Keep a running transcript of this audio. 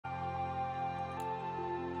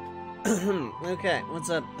Okay, what's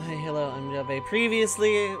up? Hi, hello, I'm Jove.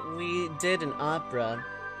 Previously, we did an opera,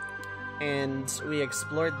 and we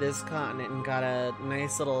explored this continent and got a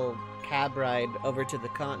nice little cab ride over to the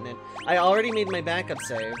continent. I already made my backup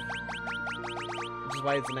save, which is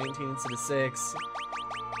why it's 19 instead of 6.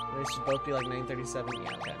 They should both be like 937. Yeah,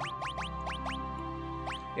 okay.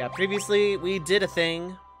 Yeah, previously, we did a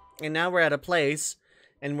thing, and now we're at a place,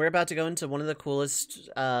 and we're about to go into one of the coolest,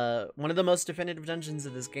 one of the most definitive dungeons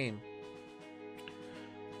of this game.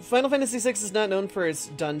 Final Fantasy VI is not known for its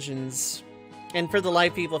dungeons. And for the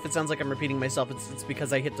live people, if it sounds like I'm repeating myself, it's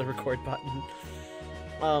because I hit the record button.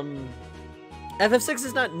 FF6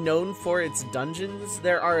 is not known for its dungeons.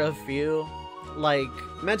 There are a few. Like,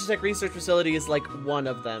 Magitech Research Facility is like one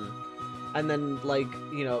of them. And then, like,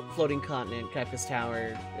 you know, Floating Continent, Kafka's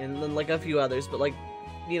Tower, and then like a few others. But like,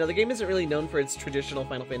 you know, the game isn't really known for its traditional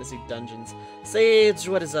Final Fantasy dungeons. Sage,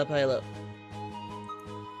 what is up? Hello.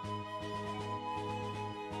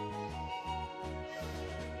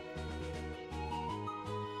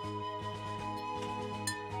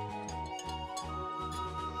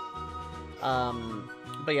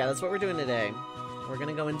 But yeah, that's what we're doing today. We're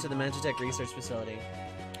gonna go into the Magitech Research Facility.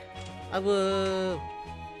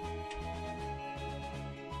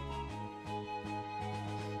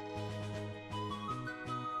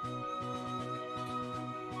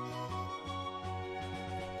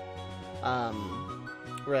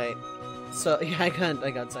 Right. So, yeah, I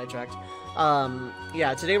got sidetracked.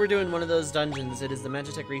 Yeah, today we're doing one of those dungeons. It is the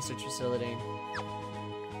Magitech Research Facility.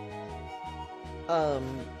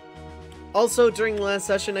 Also, during the last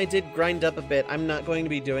session, I did grind up a bit. I'm not going to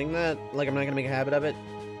be doing that. Like, I'm not going to make a habit of it.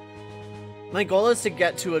 My goal is to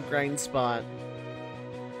get to a grind spot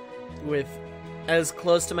with as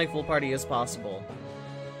close to my full party as possible.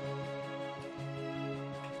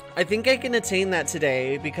 I think I can attain that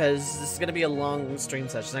today because this is going to be a long stream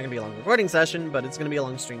session. It's not going to be a long recording session, but it's going to be a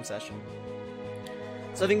long stream session.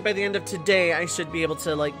 So I think by the end of today, I should be able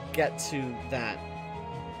to, like, get to that.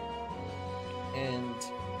 And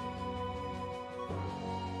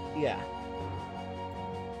yeah.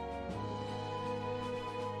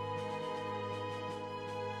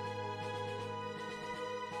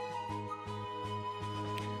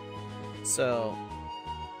 So,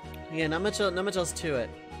 yeah, not much else to it.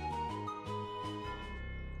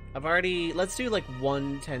 I've already, let's do like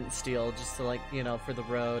 1 tent steel just to, like, you know, for the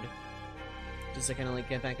road. Just to kind of like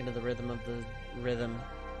get back into the rhythm of the rhythm.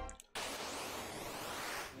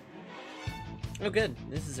 Oh good,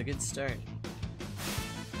 this is a good start.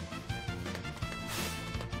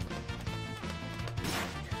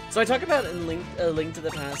 So I talk about in Link to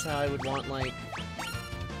the Past how I would want, like,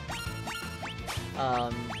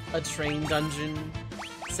 a train dungeon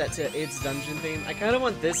set to its dungeon theme. I kind of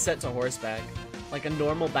want this set to horseback. Like a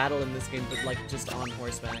normal battle in this game, but like just on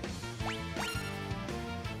horseback.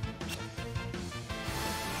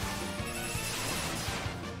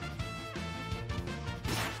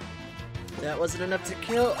 That wasn't enough to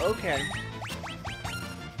kill? Okay.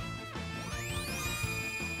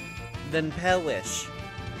 Then perish.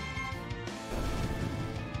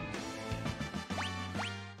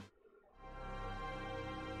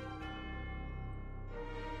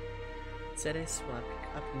 Seres will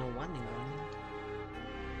pick up no one.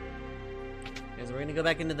 Okay, so we're gonna go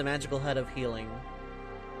back into the magical hut of healing.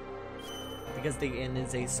 Because the inn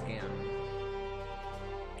is a scam.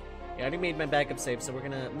 I already made my backup save, so we're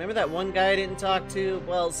gonna... Remember that one guy I didn't talk to?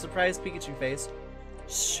 Well, surprise Pikachu face.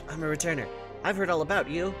 Shh, I'm a returner. I've heard all about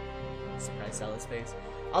you. Surprise Sally's face.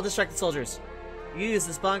 I'll distract the soldiers. You use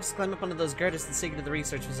this box to climb up onto those girders and sneak into the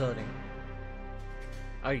research facility.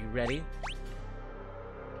 Are you ready?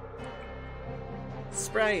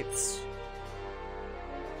 Sprites!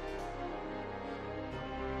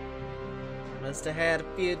 Must have had a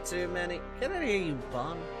few too many. Get out of here, you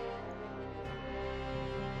bum.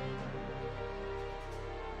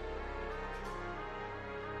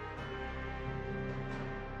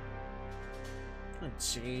 Oh,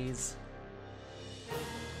 jeez.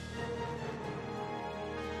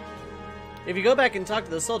 If you go back and talk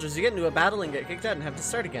to those soldiers, you get into a battle and get kicked out and have to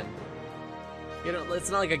start again. You know,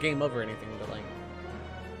 it's not like a game over or anything, but like...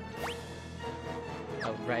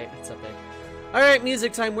 Oh, right, it's up there. Alright,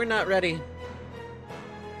 music time, we're not ready.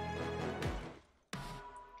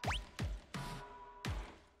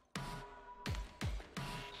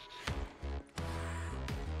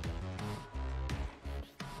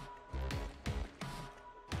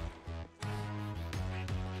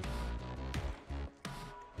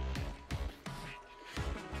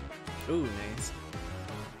 Ooh, nice.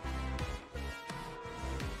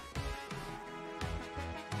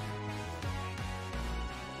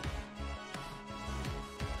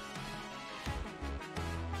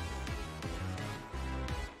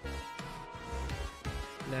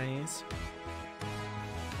 Nice.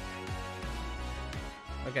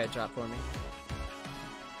 Okay, drop for me.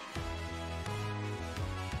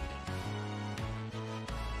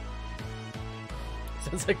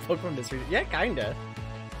 Sounds like Pokemon Mystery. Yeah, kinda.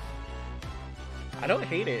 I don't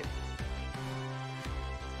hate it.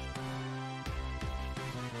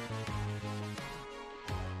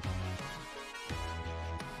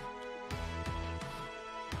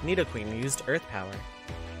 Nidoqueen used Earth Power.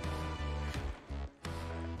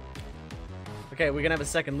 Okay, we're gonna have a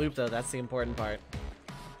second loop though, that's the important part.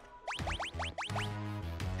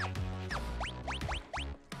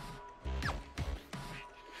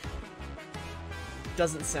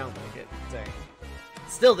 Doesn't sound like it, dang.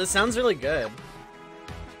 Still, this sounds really good.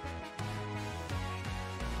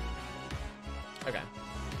 Okay.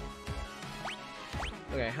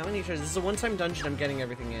 Okay, how many treasures? This is a one-time dungeon, I'm getting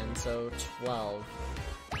everything in, so 12.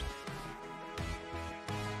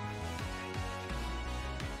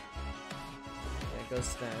 It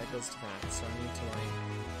goes to that, it goes to that, so I need to like...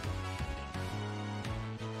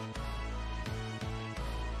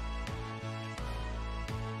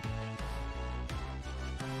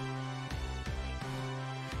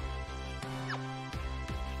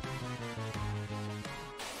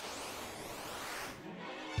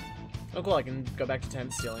 Oh cool, I can go back to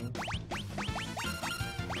 10 stealing.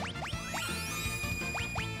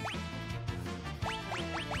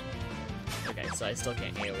 Okay, so I still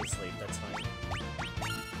can't AoE sleep, that's fine.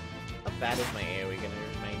 How bad is my AoE gonna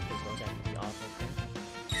remain? Because most have to be awful.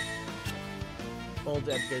 Hold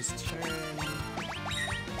Edgar's turn.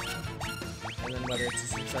 And then whether it's a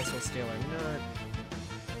successful steal or not.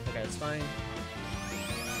 Okay, that's fine.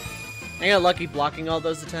 I got lucky blocking all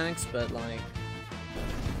those attacks, but like...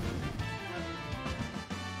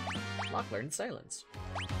 Lock learned silence.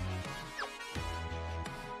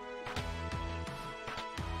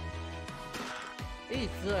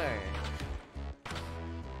 Ether!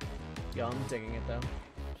 Yo, I'm digging it though.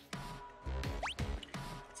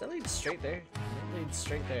 Does that lead straight there? That leads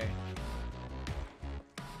straight there.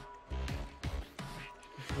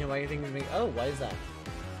 You know, why you think of me? Oh, why is that?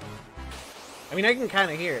 I mean, I can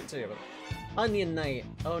kind of hear it too, but... Onion Knight!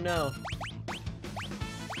 Oh no.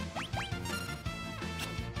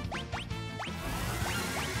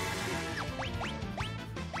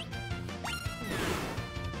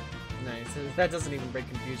 That doesn't even break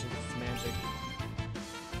confusion, it's magic.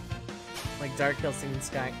 Like Dark Hill Singing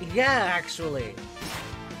Sky. Yeah, actually!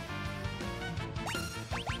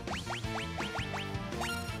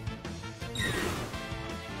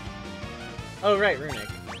 Oh, right, Runic.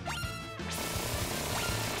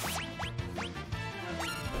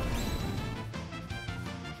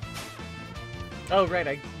 Oh, right,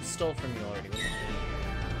 I stole from you already.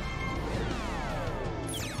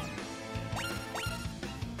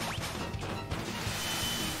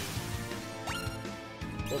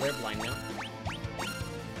 Oh, they're blind now.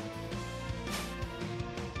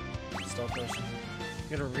 Stealth potion.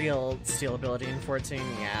 You got a real steal ability in 14,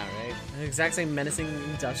 yeah, right? The exact same menacing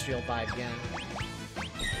industrial vibe, yeah.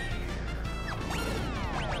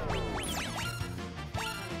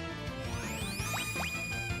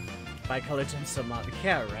 Bicolor gemstone mob,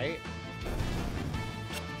 yeah, right?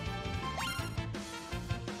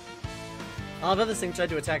 Oh, I bet this thing tried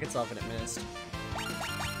to attack itself and it missed.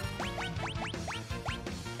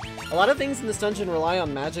 A lot of things in this dungeon rely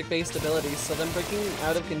on magic-based abilities, so them breaking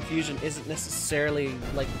out of confusion isn't necessarily,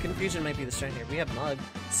 like, confusion might be the strength here. We have Mug.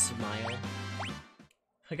 Smile.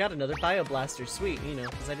 I got another Bio Blaster. Sweet, you know,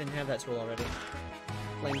 because I didn't have that tool already.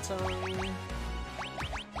 Flame Tongue.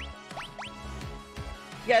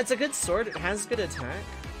 Yeah, it's a good sword. It has good attack.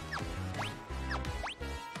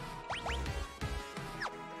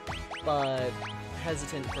 But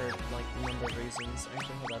hesitant for, like, a number of reasons.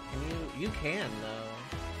 Actually, hold up. Can you... You can, though.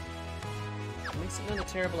 Makes it not a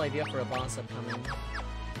terrible idea for a boss upcoming.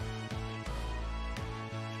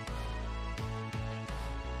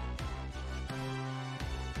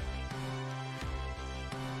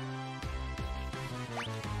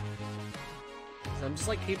 So I'm just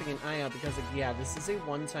like keeping an eye out because, yeah, this is a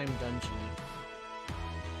one-time dungeon.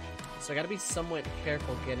 So I gotta be somewhat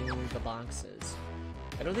careful getting the boxes.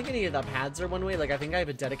 I don't think any of the pads are one way. Like, I think I have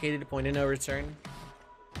a dedicated point of no return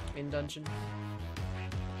in dungeon.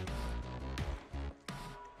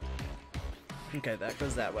 Okay, that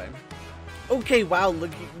goes that way. Okay, wow,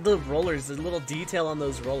 look at the rollers. The little detail on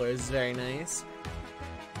those rollers is very nice.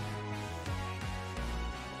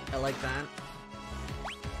 I like that.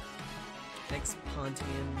 Next Pontian.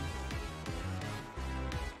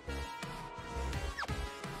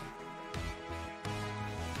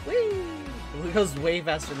 Whee! It goes way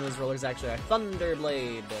faster than those rollers actually are.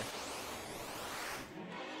 Thunderblade.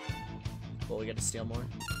 Cool, we get to steal more.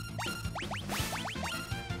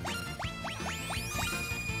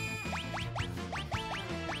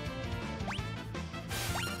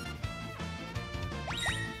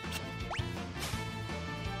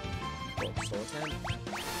 Cool, soul attack.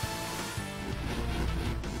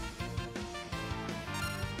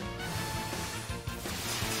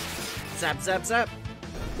 Zap, zap, zap!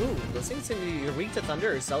 Ooh, those things seem to be you're weak to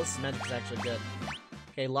thunder, or Celis' magic is actually good.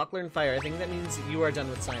 Okay, lock, learn, fire. I think that means you are done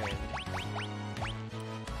with Siren.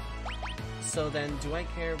 So then, do I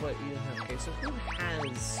care what you have? Okay, so who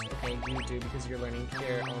has... Okay, you do, because you're learning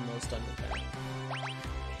Cure, almost done with that.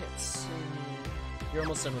 Hits... You're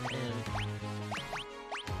almost done with him.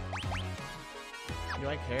 Do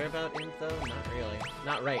I care about Imp, though? Not really.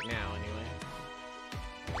 Not right now, anyway.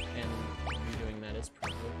 And you doing that is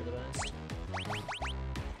probably for the best.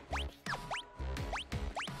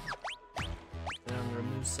 And on the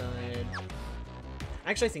remove side...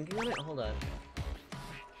 Actually, thinking on it, hold up.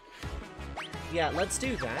 Yeah, let's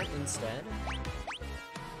do that instead.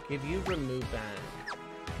 Give you remove back.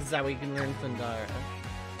 Because that way you can learn Thundara.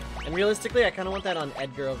 And realistically, I kind of want that on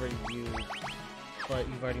Edgar over you. But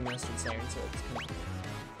you've already mastered Siren, so it's kind of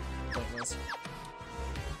pointless.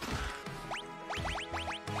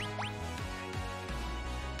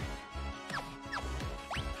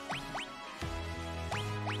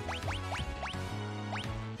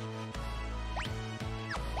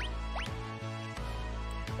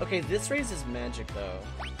 Okay, this raises magic though,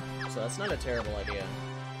 so that's not a terrible idea.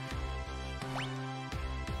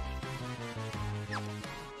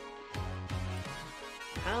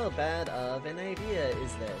 How bad of an idea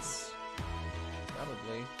is this?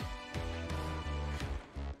 Probably.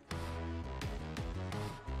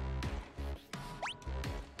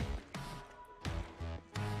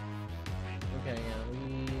 Okay, yeah,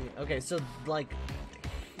 okay, so, like,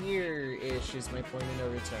 here-ish is my point of no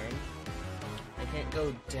return. I can't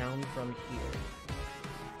go down from here.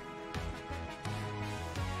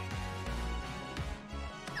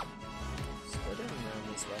 Let's go down around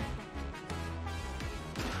this way.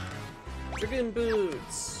 Dragoon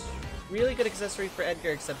boots! Really good accessory for Edgar,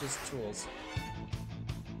 except his tools.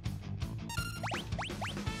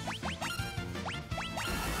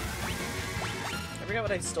 I forgot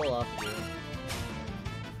what I stole off of you.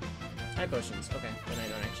 High potions. Okay, then I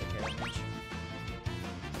don't actually care that much.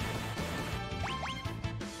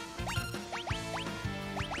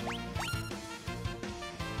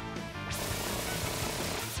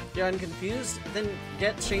 Yeah, I'm confused. Then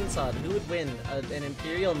get chainsawed. Who would win? An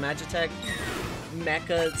Imperial Magitech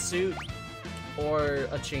mecha suit or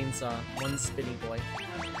a chainsaw? One spinny boy.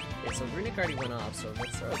 Okay, so Runic already went off, so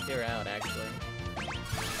let's throw Kira out actually.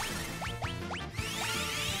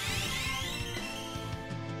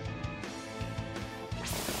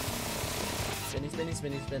 Spinny, spinny,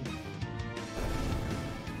 spinny, spin.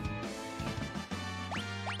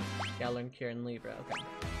 Gotta learn Kira and Libra, okay.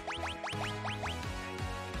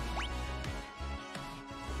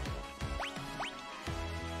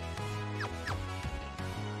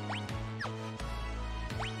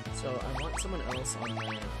 So I want someone else on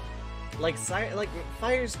that. Like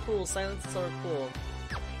fire's cool, silences are cool,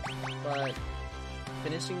 but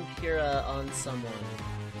finishing Kira on someone.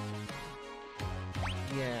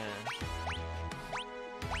 Yeah.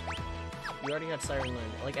 You already have Siren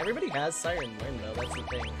Learn. Like everybody has Siren Learn though. That's the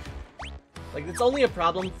thing. Like it's only a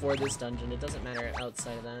problem for this dungeon. It doesn't matter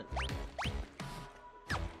outside of that.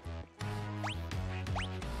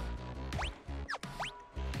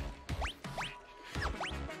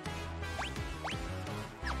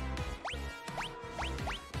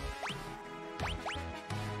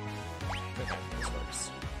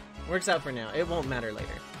 Works out for now. It won't matter later.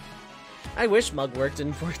 I wish Mug worked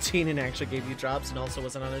in 14 and actually gave you drops and also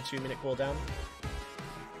wasn't on a 2-minute cooldown.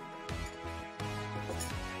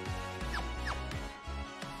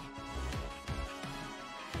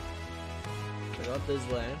 So go up this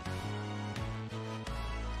way.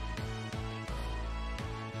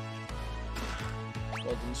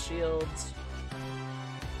 Golden shields.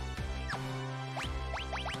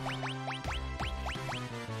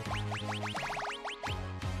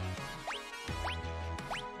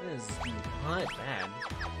 This is not bad.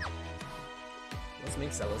 Let's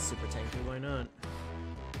make Celis super tanky, why not?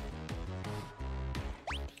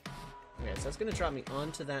 Okay, so that's gonna drop me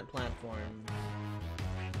onto that platform.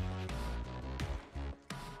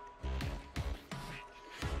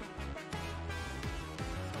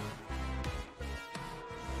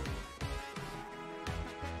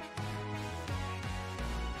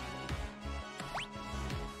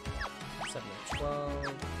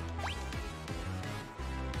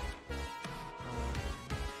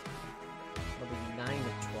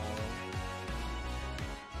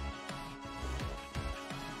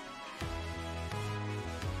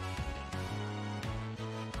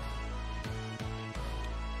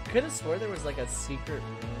 could have swore there was like a secret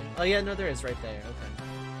room. Oh yeah, no, there is right there. Okay.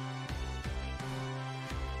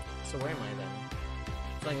 So where am I then?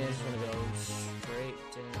 I think I just want to go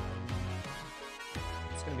straight down.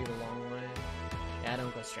 It's gonna be the long way. Yeah, I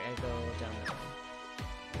don't go straight. I go down that way.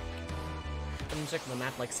 I've been checking the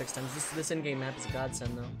map like 6 times. This in-game map is a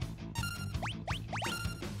godsend though.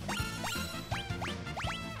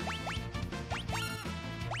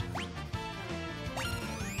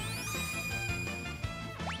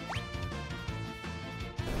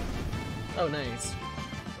 Oh, nice.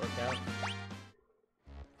 Worked out.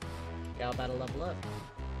 Gal about to level up.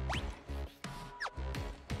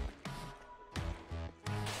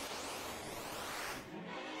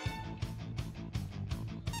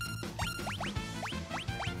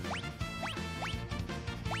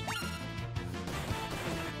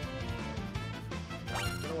 I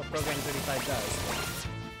don't know what Program 35 does.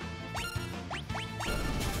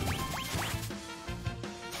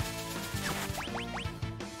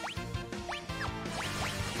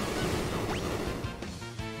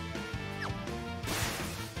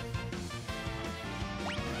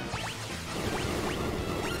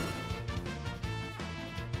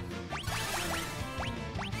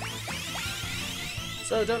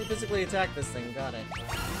 So don't physically attack this thing, got it.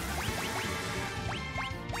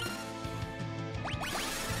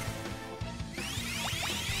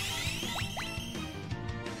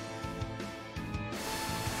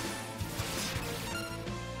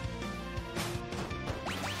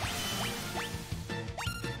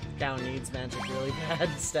 Cow needs magic really bad,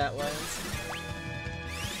 stat-wise.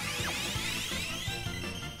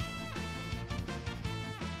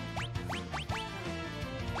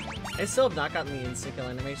 I still have not gotten the instant kill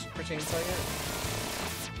animation for Chainsaw yet.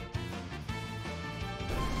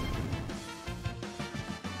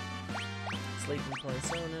 Sleeping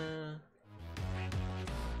Poisona.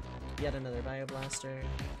 Yet another Bioblaster.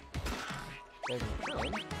 Golden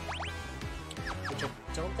Helm. Which I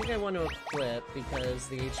don't think I want to equip because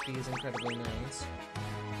the HP is incredibly nice.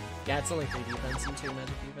 Yeah, it's only 3 defense and 2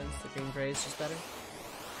 magic defense. The green gray is just better.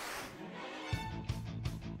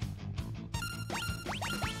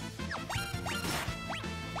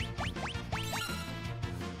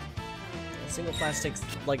 Single flash takes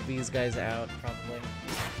like these guys out, probably.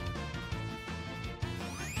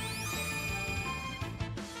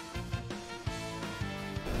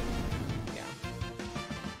 Yeah.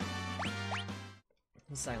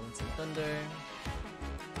 Silence and Thunder.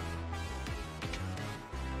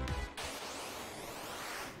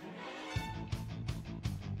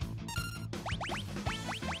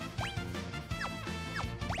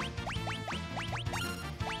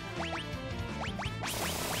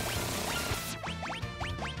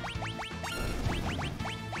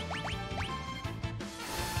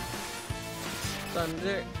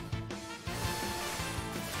 Thunder.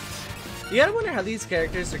 You gotta wonder how these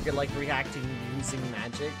characters are like reacting using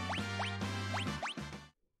magic.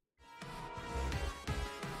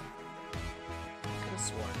 Could've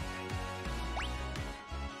sworn.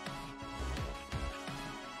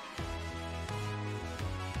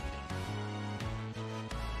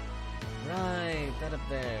 Right, that up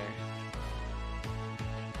there.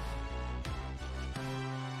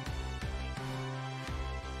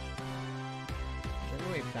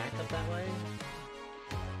 Back up that way?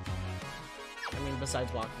 I mean,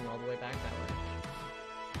 besides walking all the way back that way.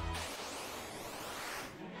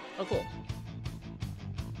 Oh, cool.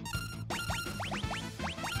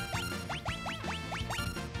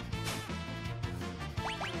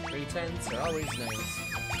 Three tents are always nice.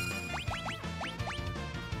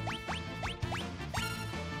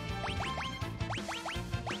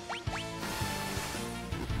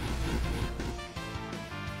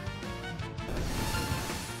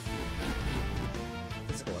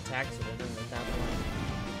 Attacks with it, and at that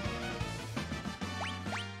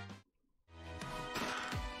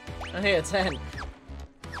point. Oh, hey, a 10.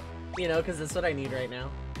 You know, because that's what I need right now.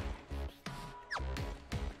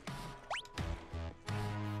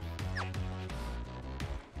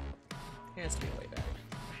 It has to be way back.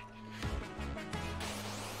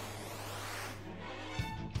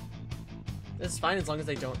 This is fine as long as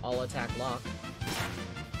they don't all attack lock.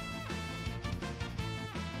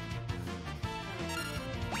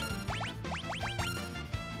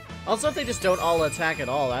 Also, if they just don't all attack at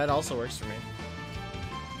all, that also works for me.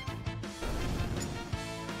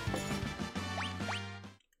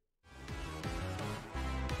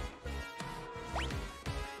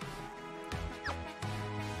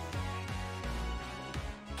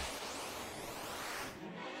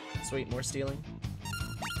 Sweet, more stealing.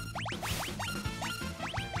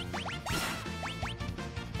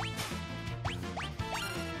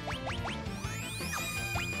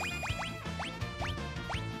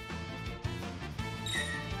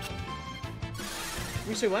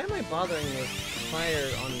 Actually, why am I bothering with fire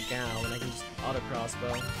on Gal when I can just auto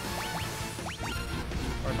crossbow?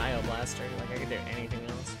 Or Bio Blaster, like I could do anything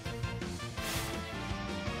else.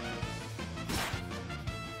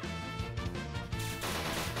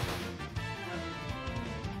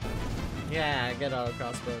 Yeah, get auto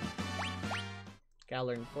crossbow. Gal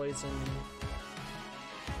learned poison.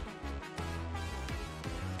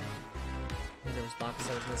 And there was box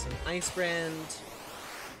I was missing. Ice Brand.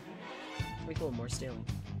 Pretty cool, more stealing.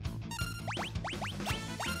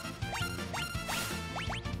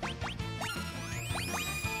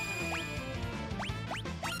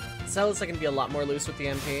 So looks like I can be a lot more loose with the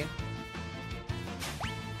MP.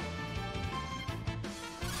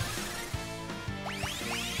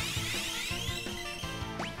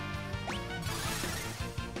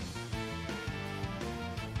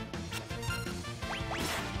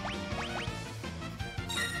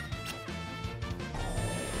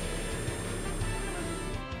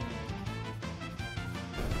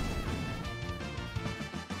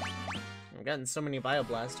 I've gotten so many Bio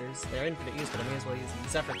Blasters. They're infinite use, but I may as well use them.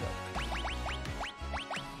 Zephyr Cloak.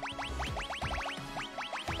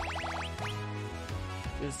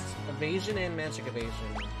 Boosts evasion and magic evasion.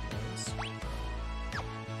 Nice.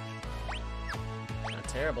 Not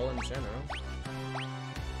terrible in general.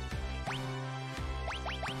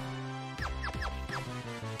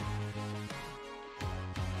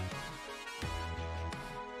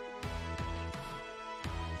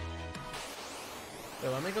 Wait,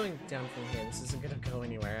 why am I going down from here? This isn't gonna go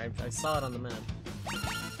anywhere. I saw it on the map.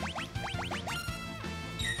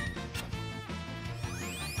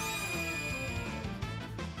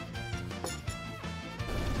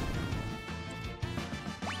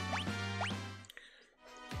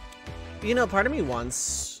 You know, part of me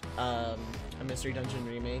wants a Mystery Dungeon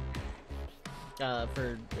remake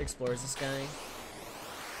for Explores the Sky.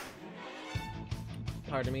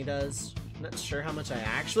 Part of me does. I'm not sure how much I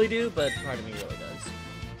actually do, but part of me really does.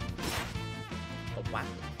 Oh, wow.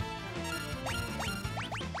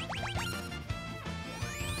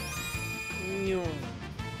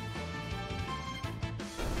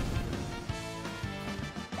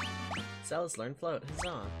 Zealous learn float.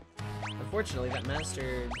 Huzzah. Unfortunately, that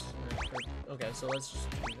mastered... Okay, so let's just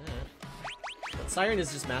do that. But Siren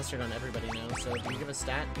is just mastered on everybody now, so do you give a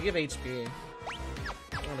stat? You give HP.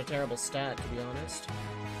 Not a terrible stat, to be honest.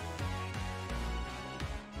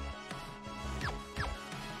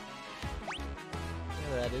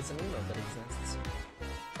 Yeah, that is an emote that exists.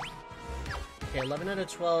 Okay, 11 out of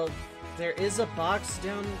 12. There is a box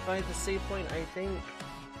down by the save point, I think.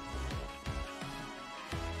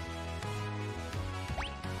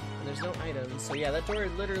 And there's no items, so yeah, that door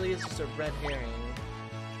literally is just a red herring.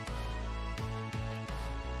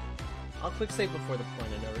 I'll quick save before the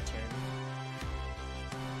point of no return.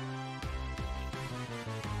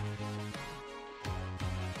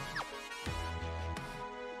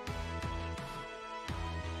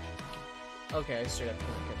 Okay, I straight up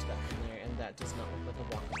can't get to that from there, and that does not look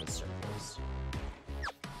like a walkable surface.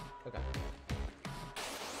 Okay.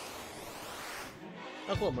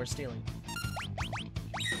 Oh cool, more stealing.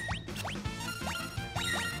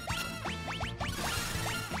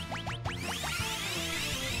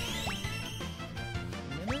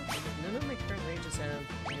 None of my current mages have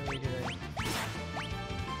AoE, do they?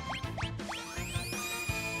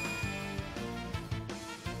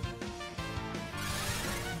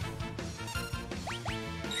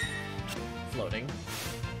 Floating.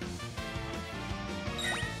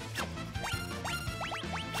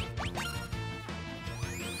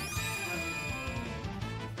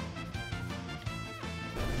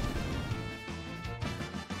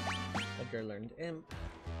 Edgar learned Imp.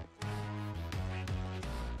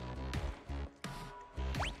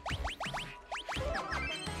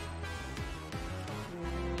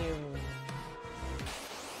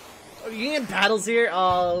 Oh, you can get battles here?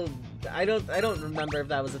 Oh, I don't remember if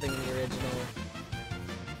that was a thing in the original.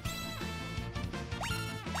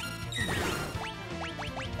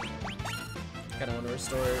 Kinda want to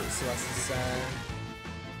restore Celeste's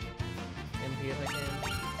MP if I can.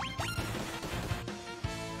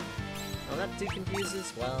 Oh, that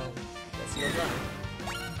deconfuses? Well, guess you'll die.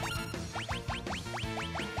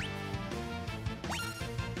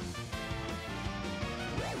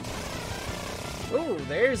 Ooh,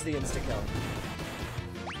 there's the insta-kill.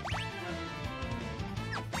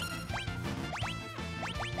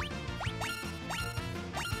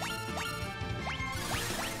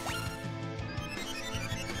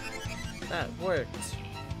 That worked.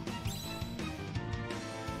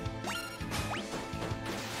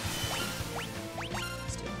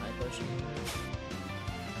 Still high potion.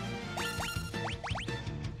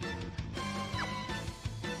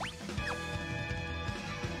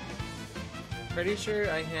 Pretty sure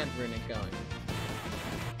I had Runic going.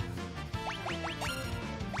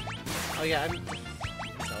 Oh yeah, I'm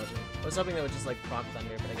intelligent. I was hoping that would just like proc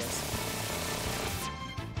Thunder, but I guess.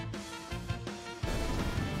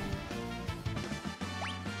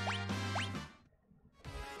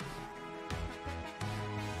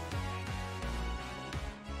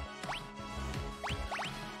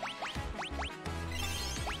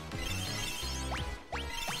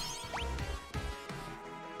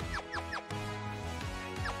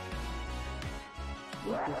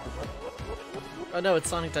 Oh no, it's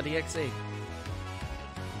Sonic.exe.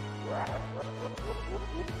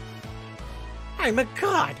 I'm a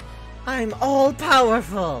god! I'm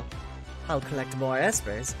all-powerful! I'll collect more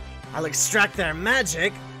espers, I'll extract their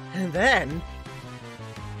magic, and then...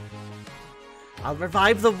 I'll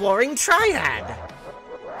revive the Warring Triad!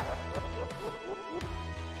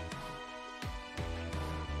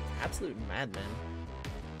 Absolute madman.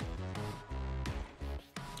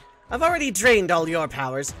 I've already drained all your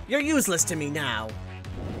powers. You're useless to me now.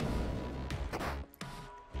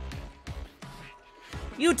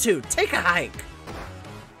 You two, take a hike.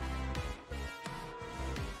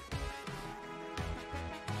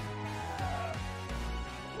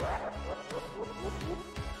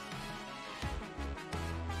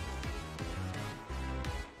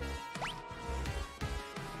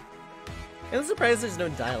 I'm surprised there's no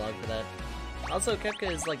dialogue for that. Also, Kefka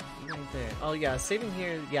is like right there. Oh yeah, saving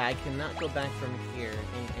here. Yeah, I cannot go back from here.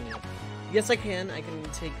 Yes, I can. I can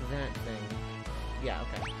take that thing. Yeah,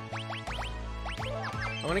 okay.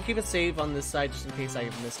 I want to keep a save on this side just in case I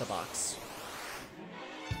missed a box.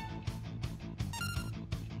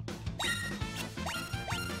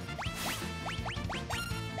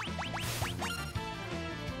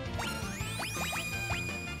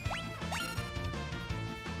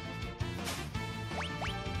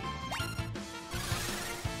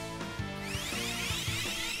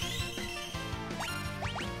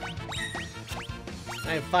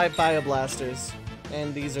 I have 5 Bio Blasters,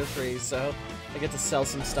 and these are free, so I get to sell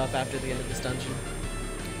some stuff after the end of this dungeon.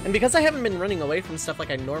 And because I haven't been running away from stuff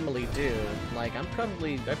like I normally do, like, I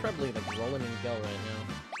probably like rolling in Gil right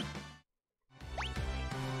now.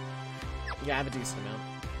 Yeah, I have a decent amount.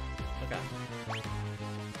 Okay.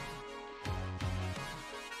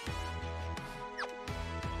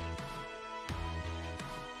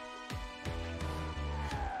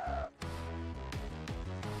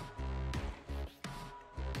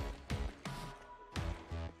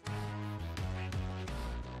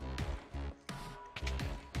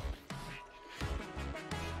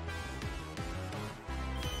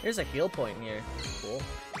 There's a heal point here. Cool.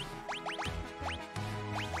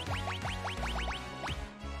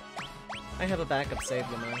 I have a backup save,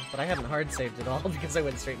 Lamar, but I haven't hard saved at all because I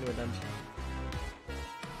went straight into a dungeon.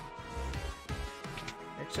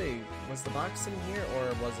 Actually, was the box in here or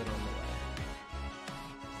was it on the way?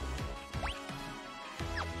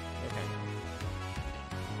 Okay.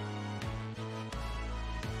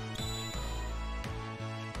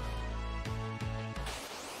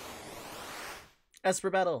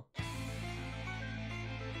 Esper battle.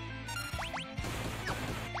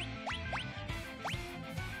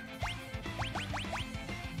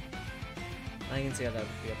 I can see how that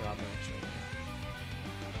would be a problem, actually.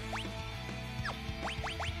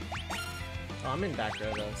 Oh, I'm in back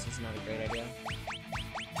row, though, so this is not a great idea.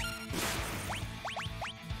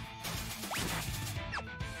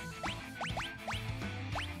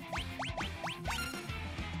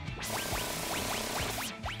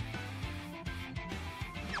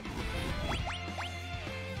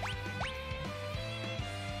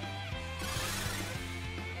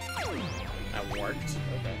 That worked?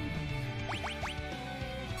 Okay.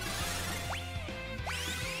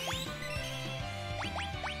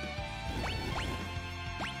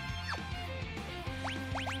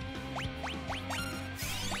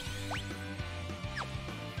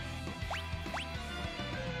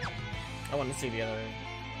 I want to see the other...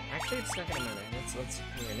 Actually, it's not gonna matter. Let's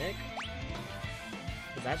Nick.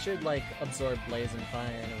 Because that should, like, absorb Blaze and Fire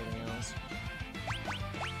and everything else.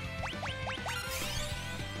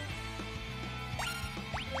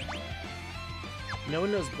 No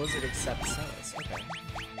one knows Blizzard except Celis. Okay.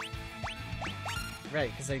 Right,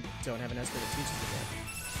 because I don't have an Esper that teaches it yet.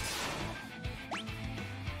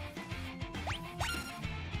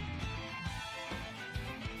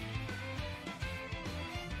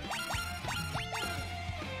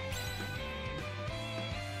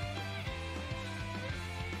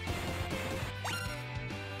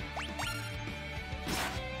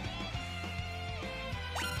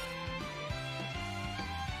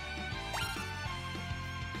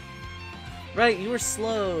 Right, you were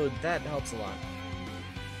slowed. That helps a lot.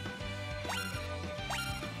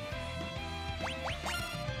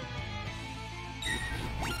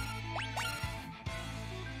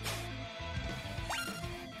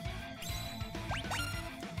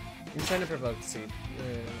 I'm trying to provoke to see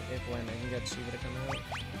if when I can get Shiva to come out.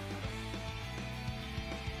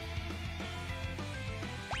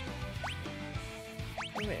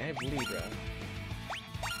 Oh wait, I have Libra.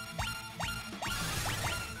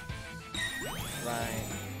 Right,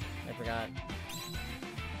 I forgot.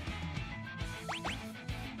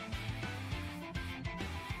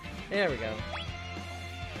 There we go.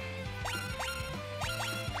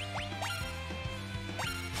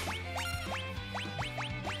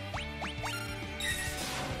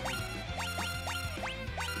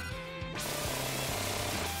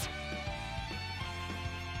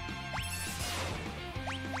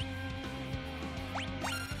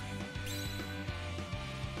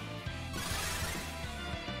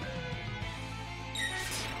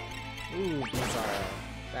 Ooh, Blizzara.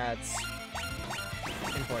 That's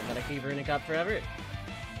important that I keep Runic up forever.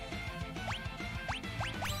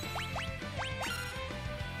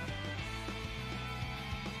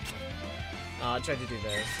 Oh, I tried to do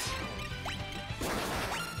this.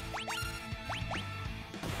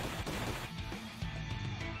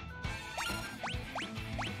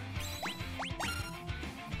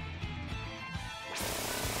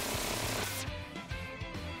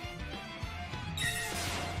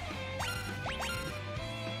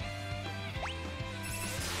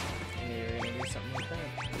 Something like that.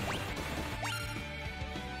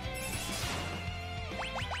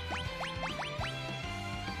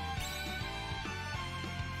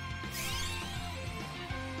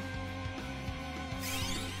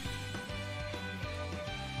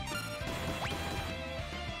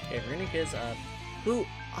 Okay, Runic is up. Who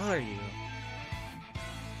are you?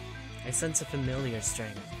 I sense a familiar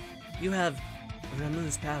strength. You have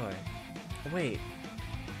Ramuh's power. Wait.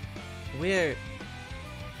 We're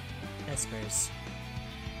Espers.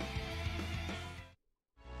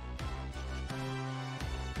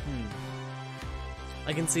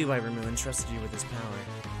 I can see why Ramuh entrusted you with his power.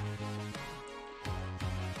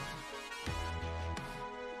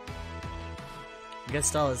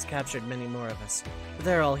 Gestal has captured many more of us, but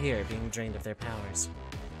they're all here, being drained of their powers.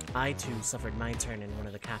 I, too, suffered my turn in one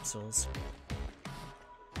of the capsules.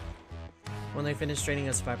 When they finish draining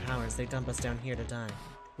us of our powers, they dump us down here to die.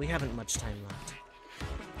 We haven't much time left.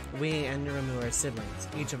 We and Ramuh are siblings,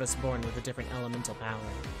 each of us born with a different elemental power.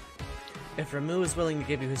 If Ramuh is willing to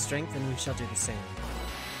give you his strength, then we shall do the same.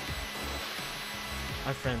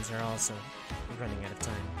 Our friends are also running out of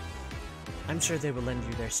time. I'm sure they will lend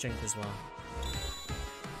you their strength as well.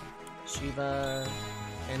 Shiva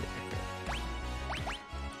and Ifrit.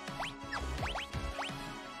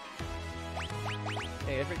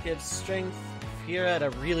 Okay, Ifrit gives strength, Fira at a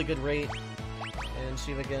really good rate, and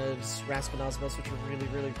Shiva gives Rasp and Osmos, which are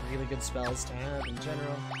really good spells to have in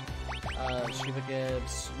general. Shiva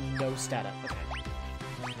gives no stat up. Okay.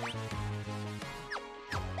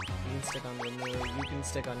 You can stick on Ramuh, you can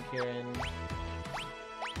stick on Kieran.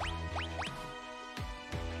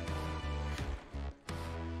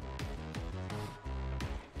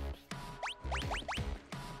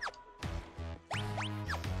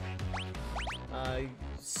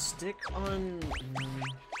 Stick on...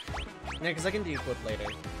 Yeah, because I can de-equip later.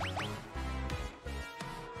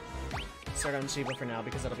 Start on Shiva for now,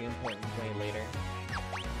 because that'll be important way later.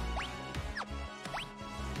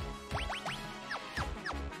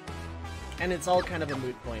 And it's all kind of a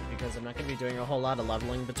moot point, because I'm not going to be doing a whole lot of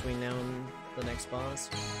leveling between now and the next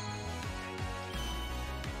boss.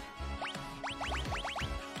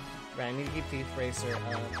 Right, I need to keep Thief Racer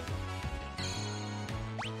up.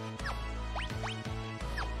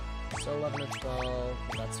 So 11 to 12,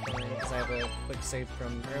 that's fine, because I have a quick save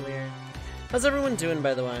from earlier. How's everyone doing,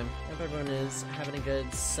 by the way? Hope everyone is having a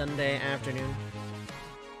good Sunday afternoon.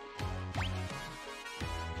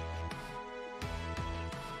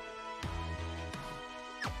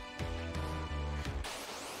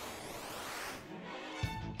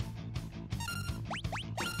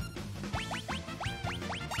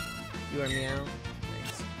 You are Meow?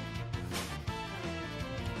 Nice.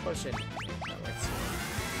 Oh shit, that works.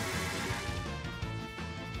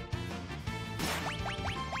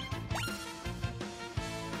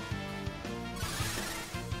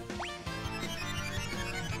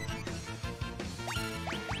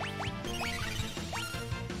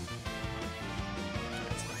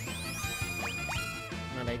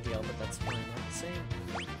 Not ideal, but that's fine. Not the same.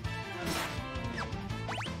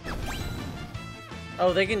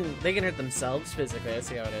 Oh, they can hurt themselves physically. I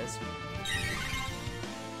see how it is.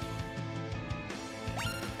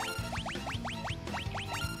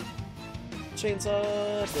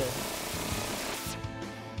 Chainsaw death.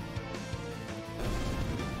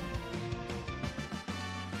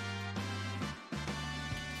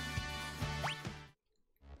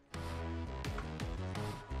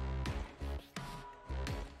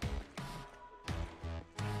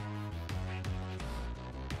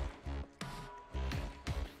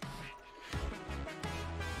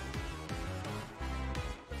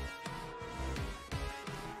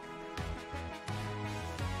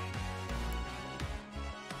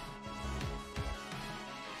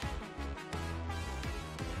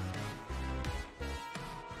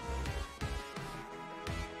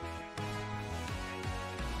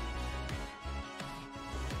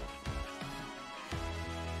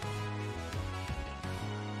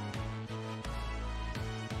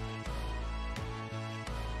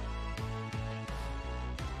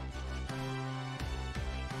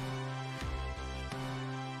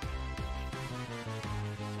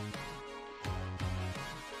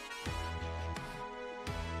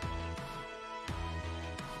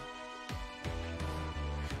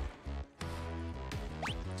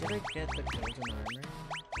 Did I get the golden armor?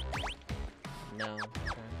 No.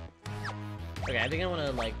 Okay. Okay, I think I want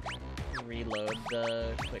to, like, reload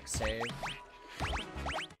the quick save.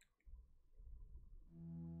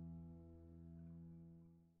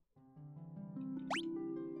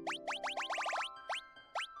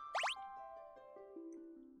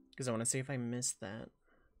 Because I want to see if I missed that.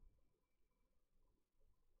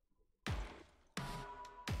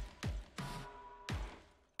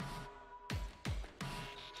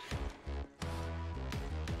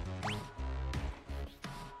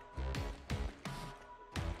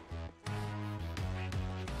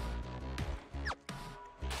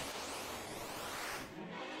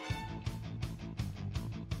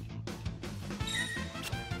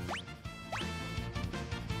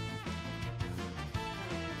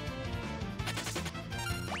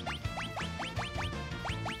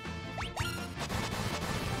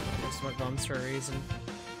 Smoke bombs for a reason.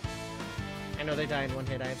 I know they die in one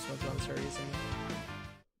hit, I have smoke bombs for a reason.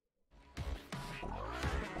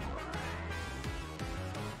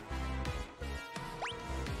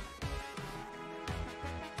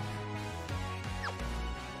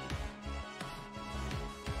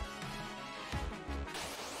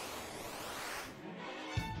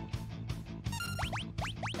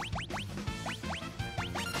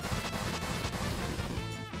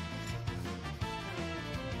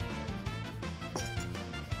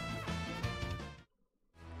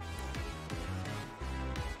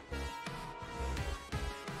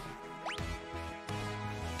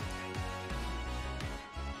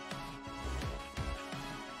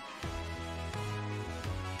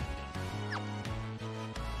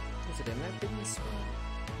 Is it in that big spot?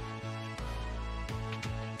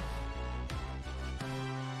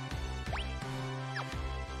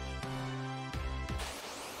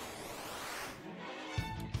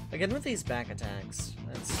 Again with these back attacks,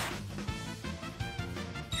 that's...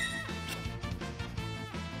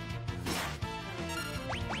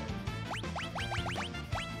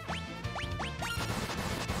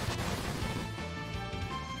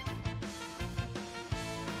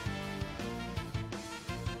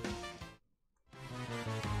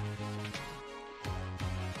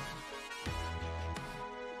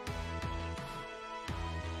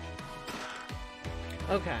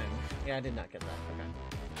 Okay. Yeah, I did not get that. Okay.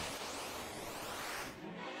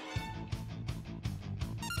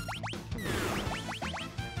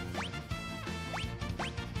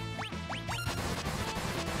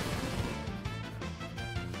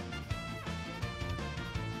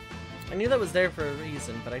 I knew that was there for a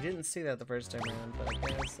reason, but I didn't see that the first time around, but I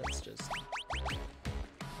guess that's just...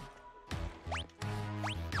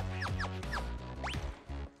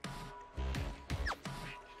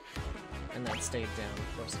 And that stayed down,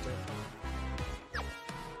 of course it did. Okay.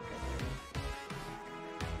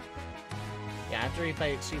 Yeah, I have to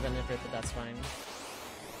refight Shiva and Ifrit, but that's fine.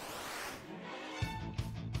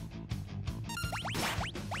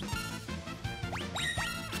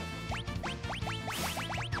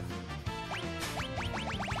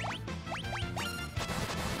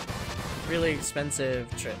 Really expensive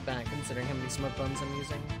trip back, considering how many smoke bombs I'm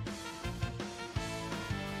using.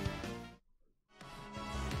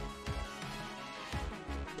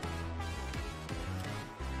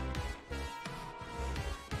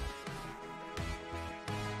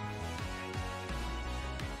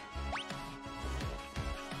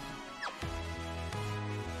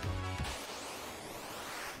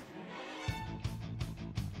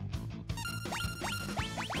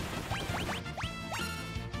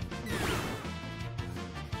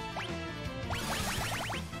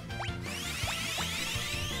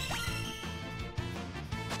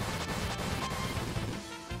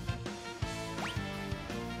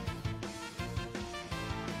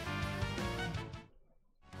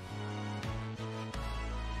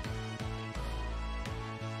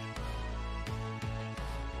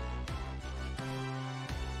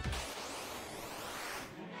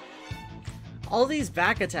 All these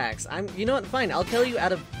back attacks. You know what? Fine. I'll kill you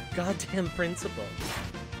out of goddamn principle.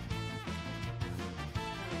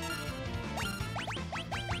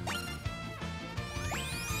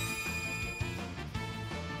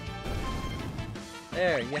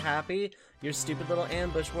 There, you happy? Your stupid little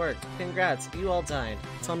ambush worked. Congrats, you all died.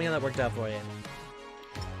 Tell me how that worked out for you.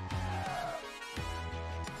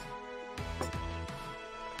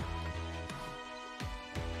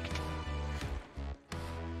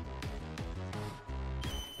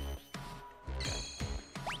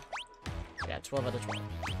 Yeah, 12 out of 12.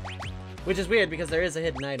 Which is weird because there is a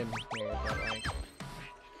hidden item here, but like...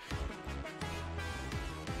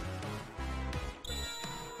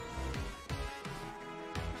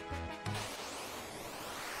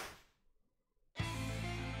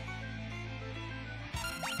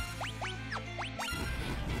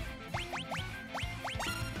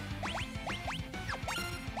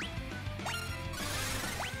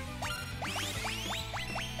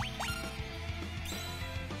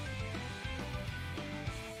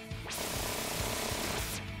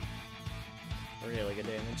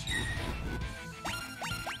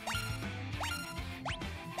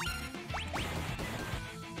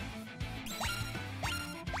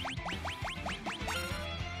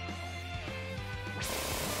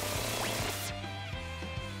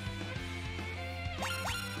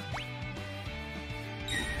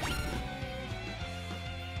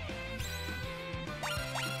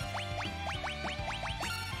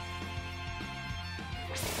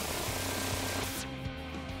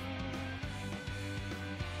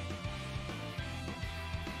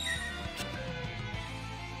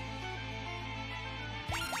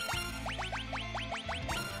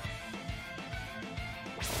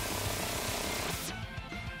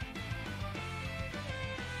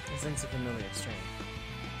 sense of familiar strength.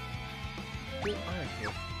 Who are you?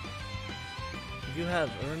 You have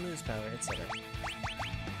Uramu's power, etc.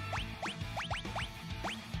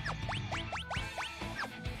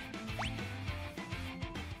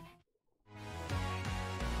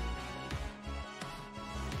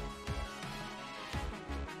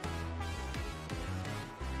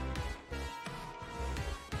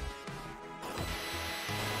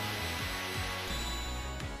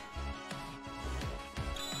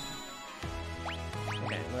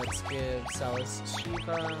 Okay, let's give Salis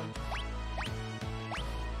Shiva.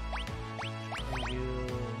 And you...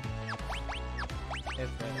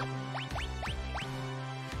 Ifrit.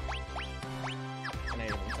 Can I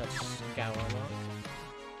even touch Gawarlock?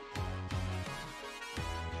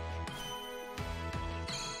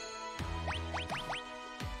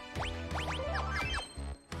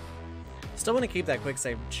 Still want to keep that quick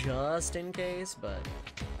save just in case, but...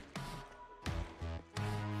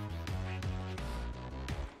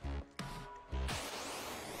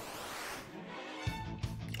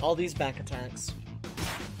 all these back attacks.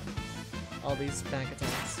 All these back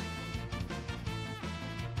attacks.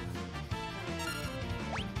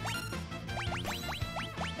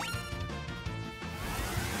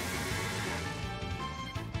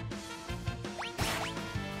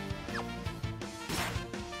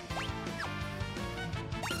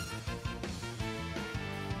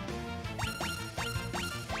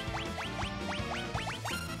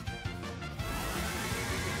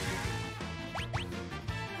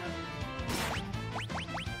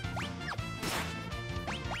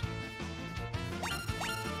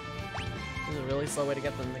 This is a really slow way to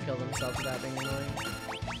get them to kill themselves without being annoying.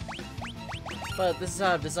 But this is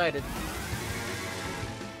how I've decided.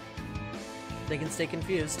 They can stay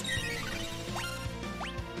confused.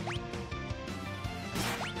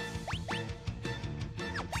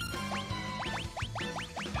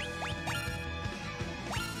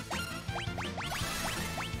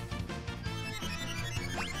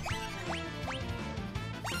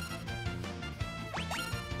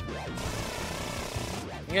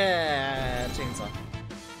 Yeah, chainsaw.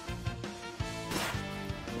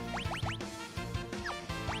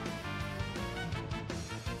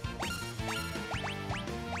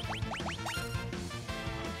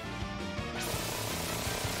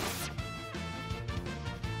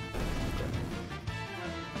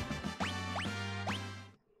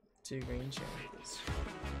 Two green cherries.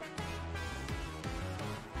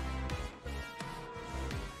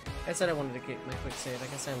 I said I wanted to keep my quick save. I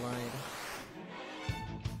guess I lied.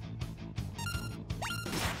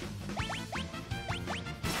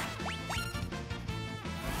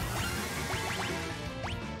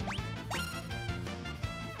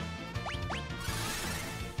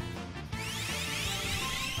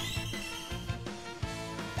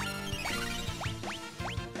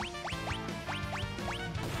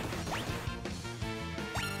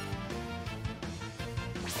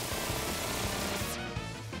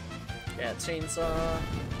 Yeah, chainsaw.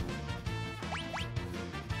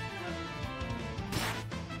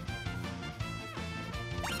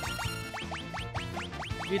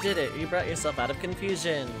 You did it. You brought yourself out of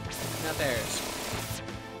confusion. Now perish.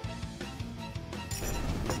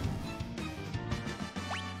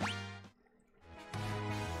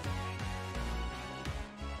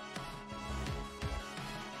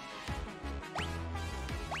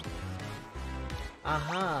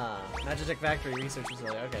 Aha! Magitek Factory research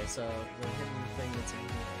facility. Okay, so the hidden thing that's in here.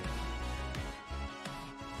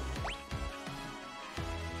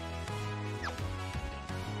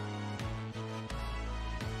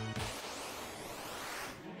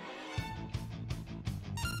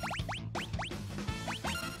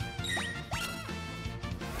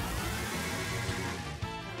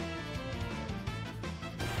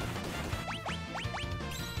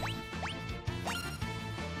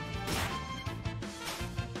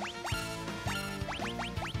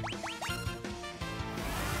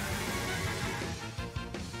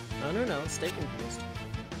 No, stay confused.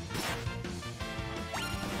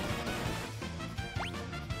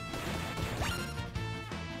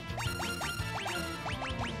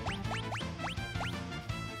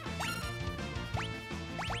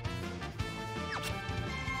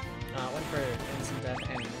 Went for instant death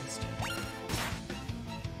and missed.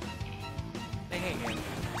 I hate you.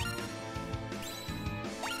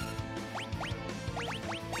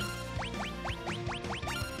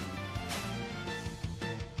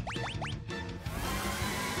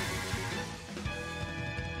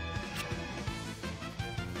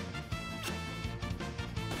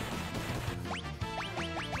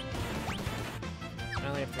 I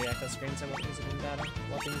only have 3 echo screens. I won't use it in battle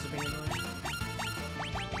while things are being annoying.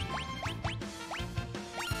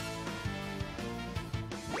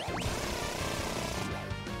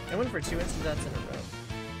 went for 2 instant deaths in a row.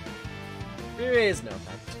 There is no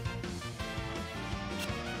effect.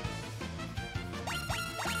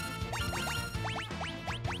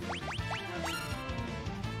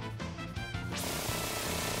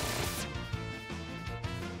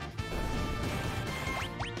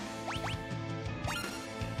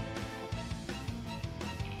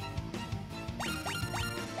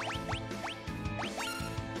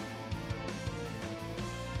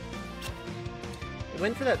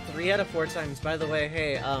 Went for that 3 out of 4 times. By the way,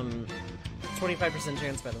 hey, 25%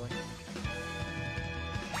 chance, by the way.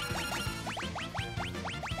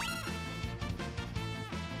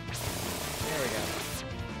 There we go.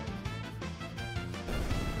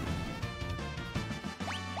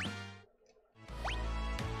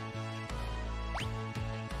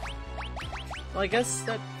 Well, I guess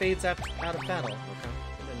that fades out of battle. Okay,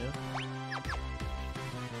 good to know.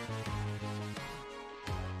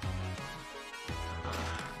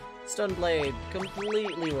 Stun Blade,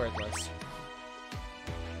 completely worthless.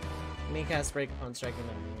 May cast Break upon striking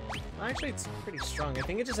them. Well, actually, it's pretty strong. I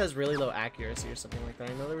think it just has really low accuracy or something like that.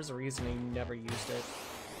 I know there was a reason I never used it.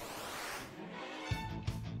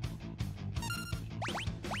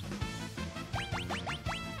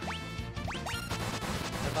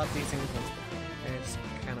 I bought these things once before. I just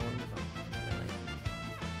kind of wanted to buy them.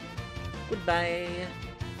 Goodbye.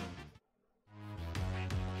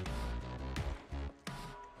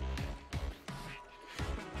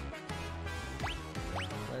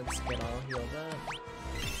 Let's get all healed up.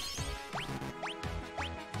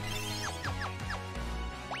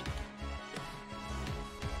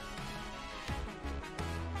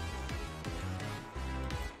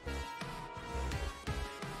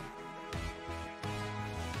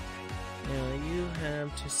 Now you have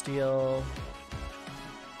to steal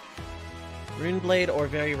Rune Blade or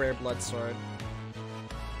very rare Blood Sword.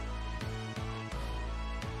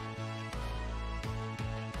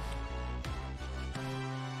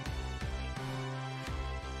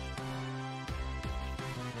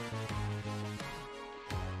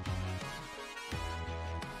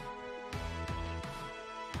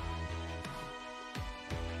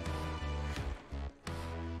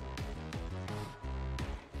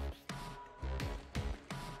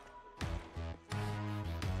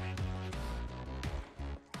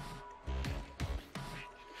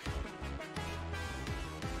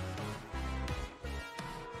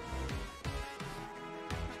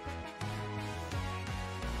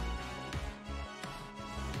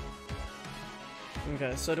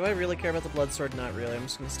 Okay, so do I really care about the Blood Sword? Not really. I'm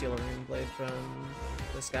just gonna steal a Rune Blade from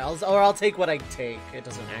this guy. I'll take what I take. It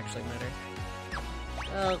doesn't actually matter.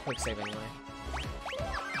 I'll quick save anyway.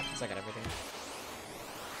 Because I got everything.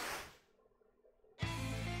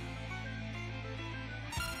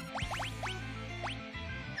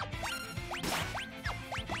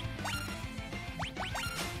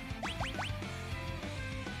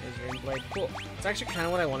 There's Rune Blade. Cool. It's actually kind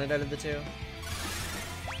of what I wanted out of the two.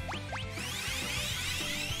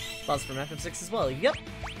 Plus from FF6 as well. Yep!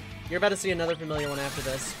 You're about to see another familiar one after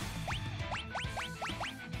this.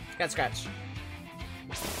 Cat Scratch.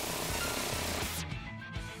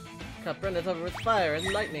 Cup Brenda covered with fire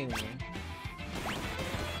and lightning.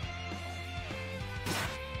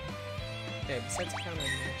 Okay, besides counter,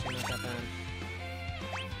 actually not that bad.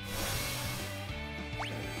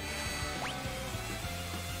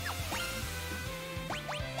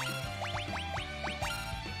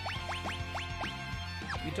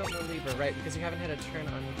 You don't know Libra, right? Because you haven't had a turn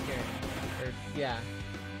on here. Or, yeah.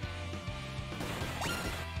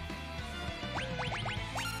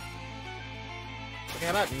 Okay,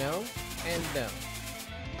 how about no? And no.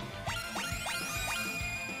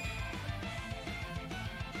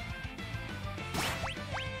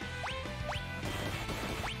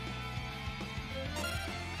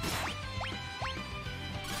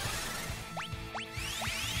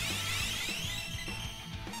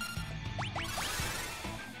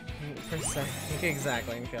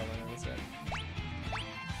 Exactly, and kill them instead.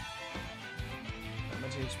 Not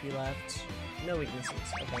much HP left. No weaknesses.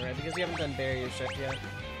 Okay, right, because you haven't done Barrier Shift yet.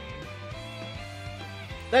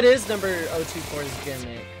 That is number 024's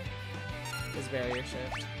gimmick. Is Barrier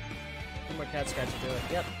Shift. One more Cat Scratch to do it.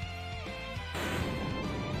 Yep.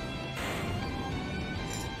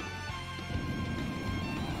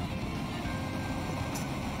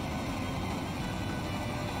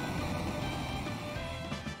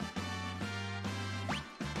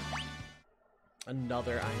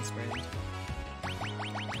 Another Ice Brand.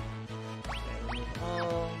 Okay, remove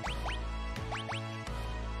all.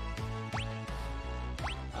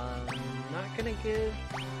 Not gonna give...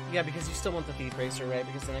 Yeah, because you still want the Thief Racer, right?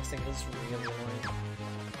 Because the next thing is really annoying.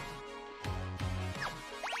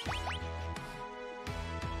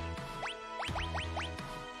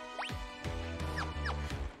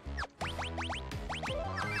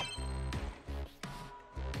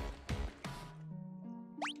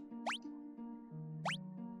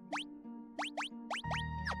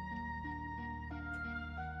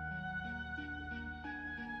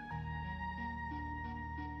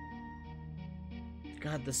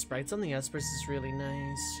 God, the sprites on the espers is really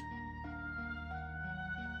nice.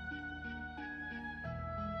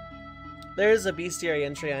 There is a bestiary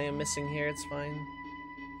entry I am missing here, it's fine.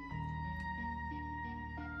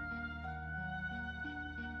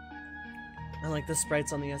 I like the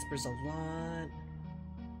sprites on the espers a lot.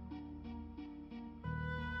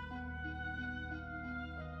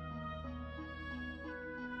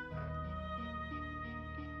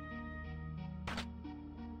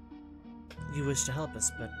 You wish to help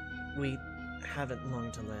us, but we haven't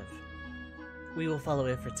long to live. We will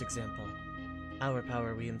follow Ifrit's example. Our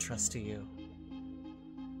power we entrust to you.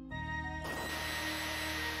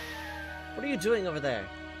 What are you doing over there?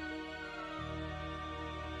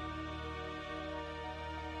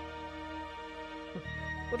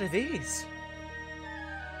 What are these?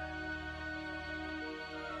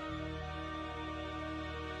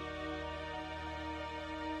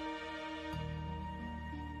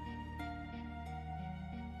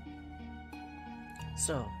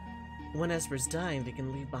 So, when espers die, they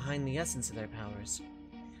can leave behind the essence of their powers.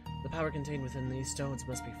 The power contained within these stones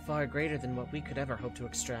must be far greater than what we could ever hope to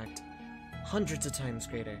extract. Hundreds of times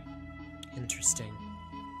greater. Interesting.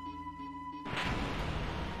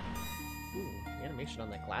 Ooh, the animation on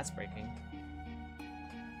that glass breaking.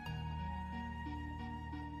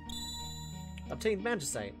 Obtained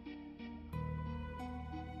magicite.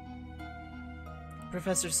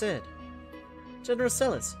 Professor Sid. General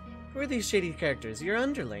Celis. Who are these shady characters? Your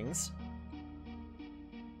underlings?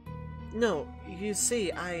 No, you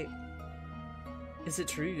see, Is it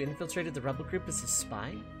true you infiltrated the rebel group as a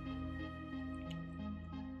spy?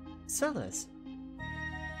 Celis.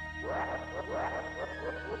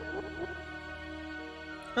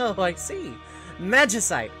 Oh, I see.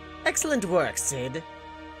 Magicite. Excellent work, Sid.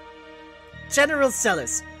 General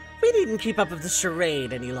Celis, we needn't keep up with the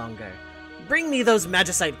charade any longer. Bring me those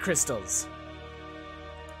magicite crystals.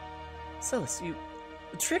 Celis, you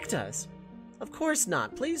tricked us. Of course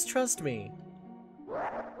not. Please trust me.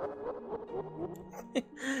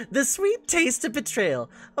 The sweet taste of betrayal.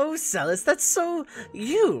 Oh, Celis, that's so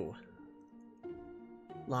you.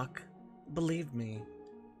 Locke, believe me.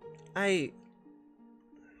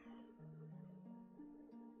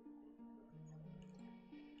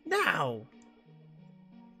 Now!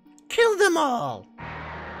 Kill them all!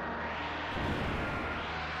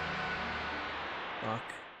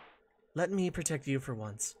 Locke, let me protect you for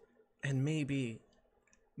once. And maybe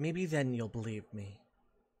then you'll believe me.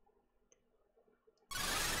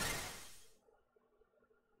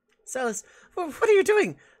 Celis, what are you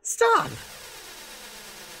doing? Stop!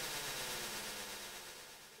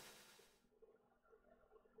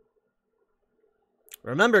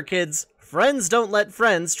 Remember, kids, friends don't let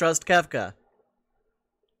friends trust Kefka.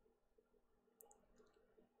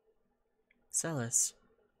 Celis.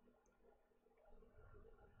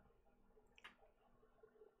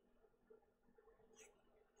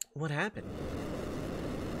 What happened?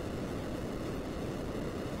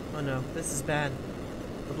 Oh no, this is bad.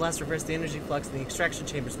 The blast reversed the energy flux in the extraction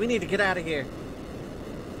chambers. We need to get out of here.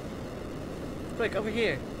 Quick, over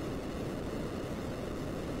here.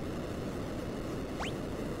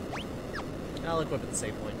 I'll equip at the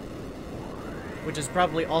save point. Which is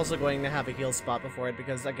probably also going to have a heal spot before it,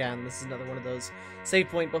 because again, this is another one of those save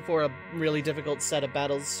point before a really difficult set of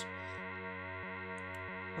battles.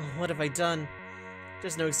 Oh, what have I done?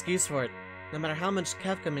 There's no excuse for it, no matter how much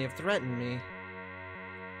Kefka may have threatened me.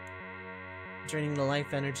 Draining the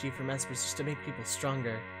life energy from espers just to make people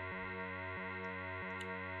stronger.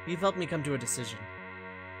 You've helped me come to a decision.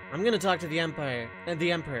 I'm gonna talk to the Emperor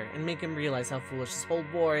and make him realize how foolish this whole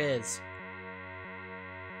war is.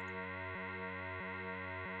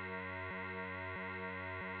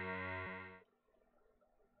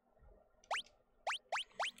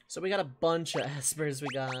 So we got a bunch of espers. We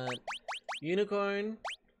got Unicorn,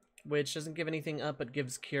 which doesn't give anything up, but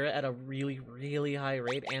gives Kira at a really, really high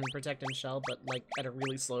rate, and Protect and Shell, but like at a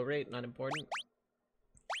really slow rate, not important.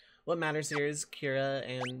 What matters here is Kira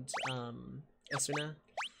and Esuna.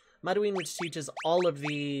 Maduin, which teaches all of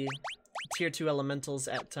the tier 2 elementals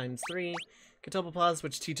at ×3. Catopoplas,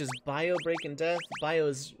 which teaches Bio, Break, and Death. Bio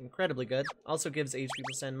is incredibly good. Also gives HP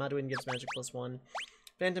 +10. Maduin gives Magic +1.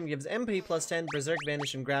 Phantom gives MP +10. Berserk,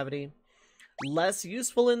 Vanish, and Gravity. Less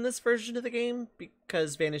useful in this version of the game,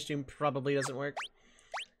 because Vanish Doom probably doesn't work.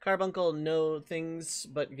 Carbuncle, no things,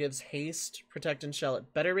 but gives Haste, Protect, and Shell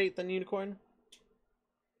at better rate than Unicorn.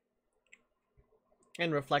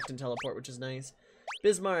 And Reflect and Teleport, which is nice.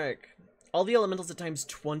 Bismarck, all the elementals at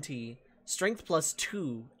 ×20. Strength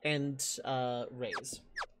 +2, and Raise.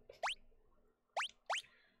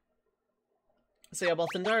 So yeah, while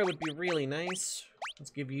Thundara would be really nice,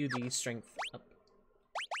 let's give you the Strength up.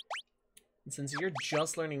 And since you're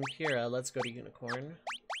just learning Kira, let's go to Unicorn.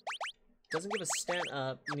 Doesn't give a stat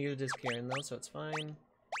up, neither does Kieran though, so it's fine.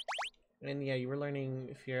 And yeah, you were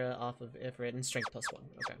learning Fira off of Ifrit and Strength +1.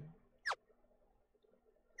 Okay.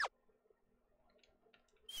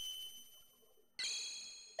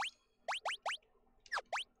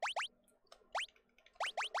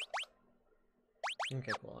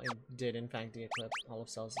 Okay, cool. I did in fact de-equip all of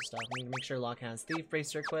Cells' stuff. I need to make sure Locke has Thief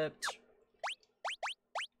Bracer equipped.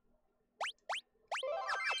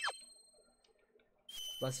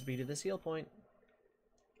 Blessed be to this heal point.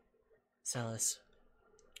 Celis.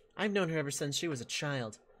 I've known her ever since she was a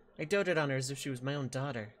child. I doted on her as if she was my own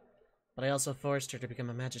daughter. But I also forced her to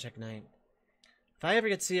become a Magitech Knight. If I ever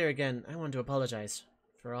get to see her again, I want to apologize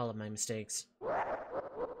for all of my mistakes.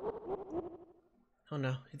 Oh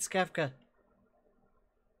no, it's Kefka.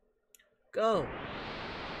 Go!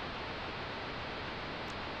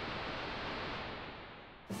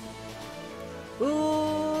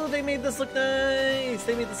 Ooh, they made this look nice!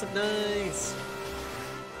 They made this look nice!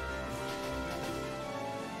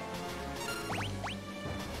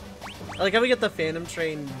 I like how we get the Phantom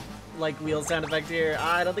Train, like, wheel sound effect here.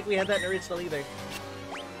 I don't think we had that in original either.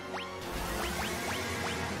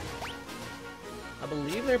 I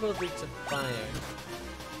believe they're both weak to fire.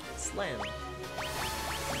 Slam.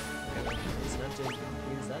 It's not to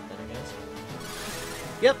use that then, I guess.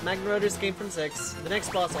 Yep, Magna Rotors came from 6. The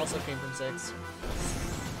next boss also came from 6.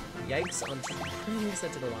 Yikes on pretty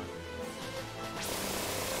set to the line.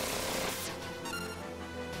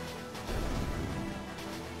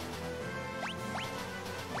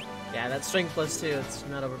 Yeah, that's strength +2. It's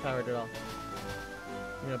not overpowered at all.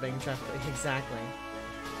 You know, bang traffic. Exactly.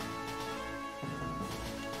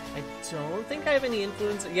 I don't think I have any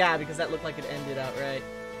influence. Yeah, because that looked like it ended outright.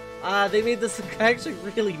 They made this actually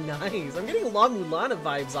really nice. I'm getting La Mulana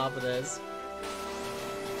vibes off of this.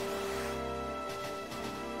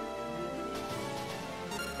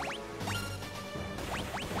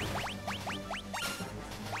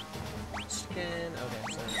 Chicken. Okay,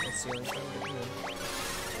 so the ceiling fan.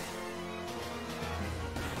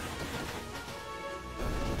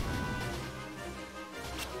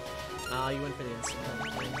 You went for the instant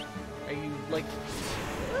thing. Are you like?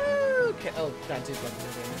 Okay. Oh, that did like no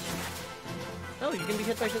damage. Oh, you can be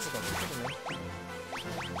hit by physical.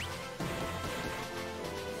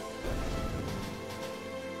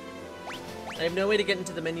 I have no way to get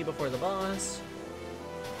into the menu before the boss.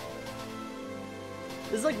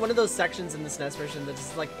 This is like one of those sections in the SNES version that's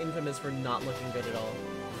just like infamous for not looking good at all.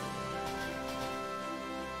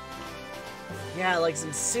 Yeah, like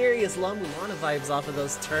some serious La Mulana vibes off of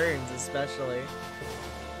those turns, especially.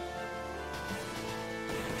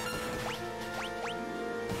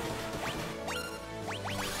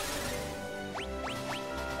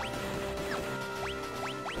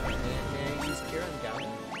 And use Kira and Gao.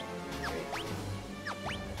 Great.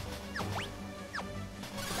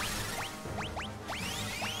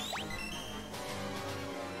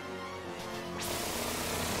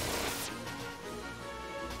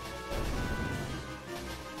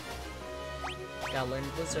 Yeah, learn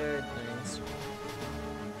Blizzard, nice.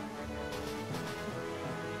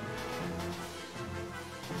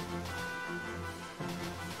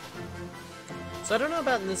 So I don't know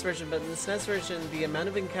about in this version, but in the SNES version, the amount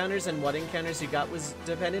of encounters and what encounters you got was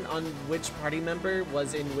dependent on which party member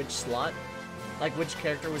was in which slot. Like which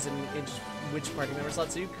character was in which party member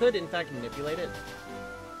slot, so you could in fact manipulate it.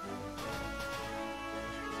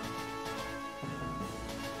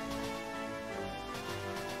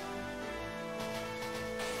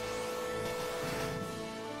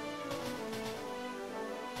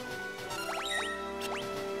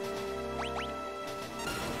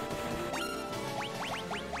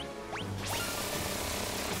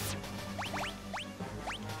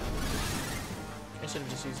 I should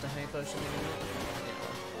have just used a high potion anyway.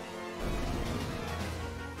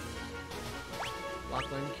 Yeah.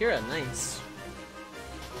 Lachlan Kira, nice.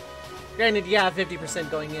 Granted, yeah, 50%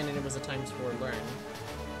 going in and it was a ×4 learn.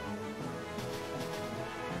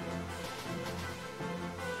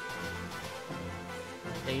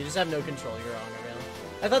 Yeah, you just have no control, you're on a rail.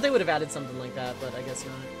 I thought they would have added something like that, but I guess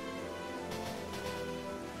not.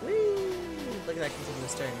 Whee! Look at that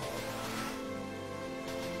continuous turn.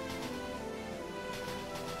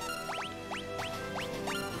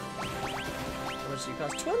 How much do you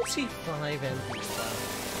cost? 25 MP. Wow.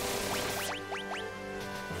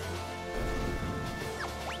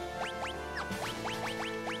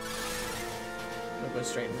 We'll go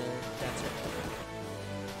straight in there. That's it.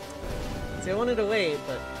 See, I wanted to wait,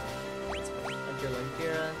 but it's fine. Edgar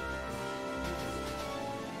Lankira.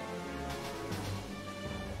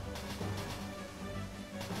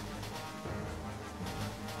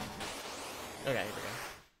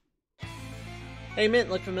 Hey Mint,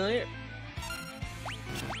 look familiar?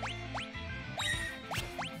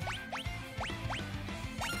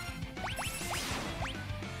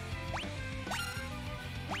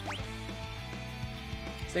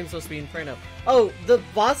 His name's supposed to be Inferno. Oh, the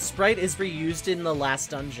boss sprite is reused in the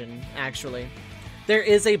last dungeon, actually. There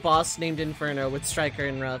is a boss named Inferno with Striker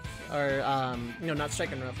and Ruff, or, no, not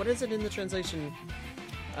Striker and Ruff. What is it in the translation?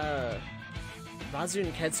 Razu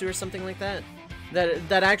and Ketsu or something like that?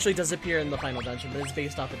 That actually does appear in the final dungeon, but it's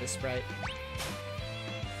based off of this sprite.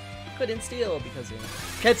 Couldn't steal because, you know.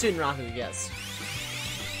 Ketsu and Rahu, yes.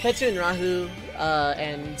 Ketsu and Rahu,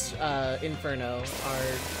 and Inferno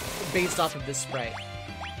are based off of this sprite.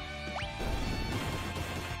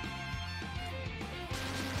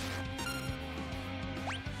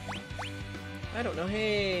 I don't know,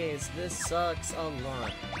 Haze. This sucks a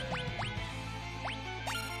lot.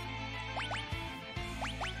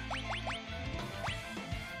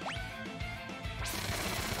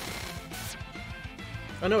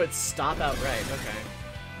 Oh no, it's stop outright.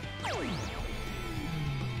 Okay.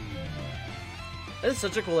 That is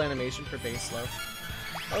such a cool animation for base slow.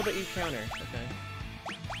 Oh, but you counter. Okay.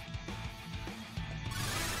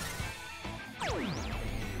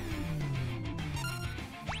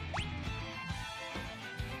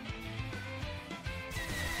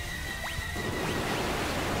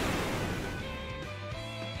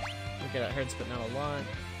 Okay, that hurts, but not a lot.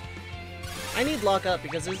 I need lock up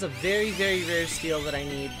because there's a very, very rare steal that I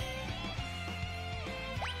need.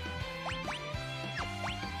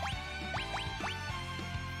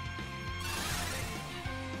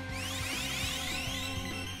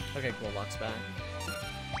 Okay, cool, lock's back.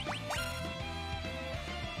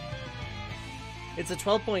 It's a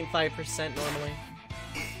 12.5% normally.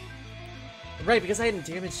 Right, because I hadn't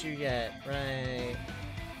damaged you yet. Right.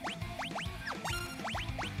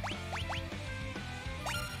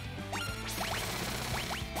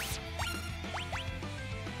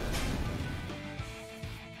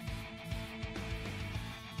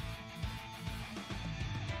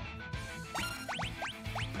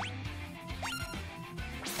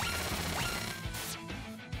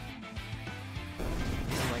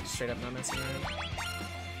 Straight up not messing around.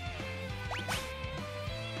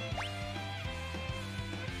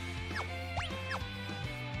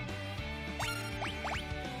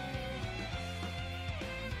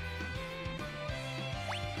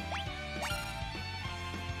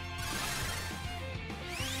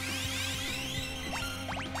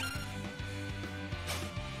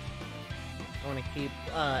 I want to keep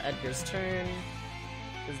Edgar's turn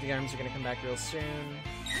because the arms are going to come back real soon.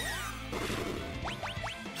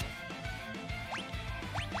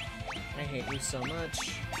 I hate you so much.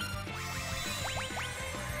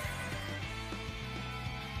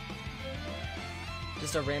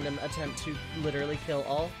 Just a random attempt to literally kill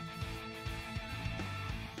all.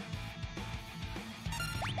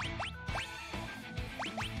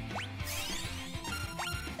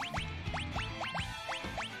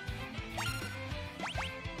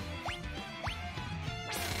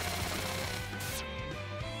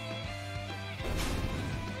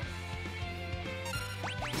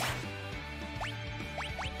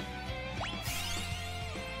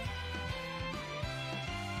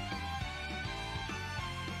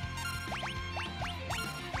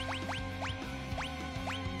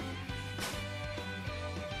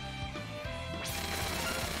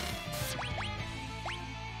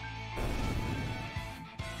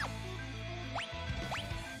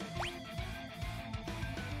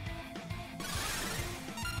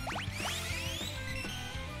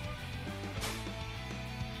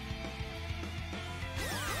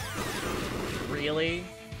 Really?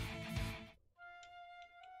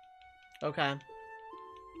 Okay.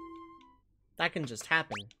 That can just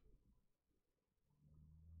happen.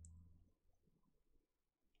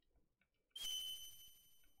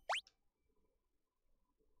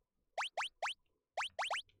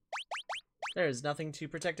 There is nothing to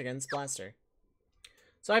protect against Blaster.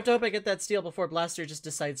 So I have to hope I get that steal before Blaster just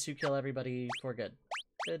decides to kill everybody for good.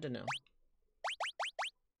 Good to know.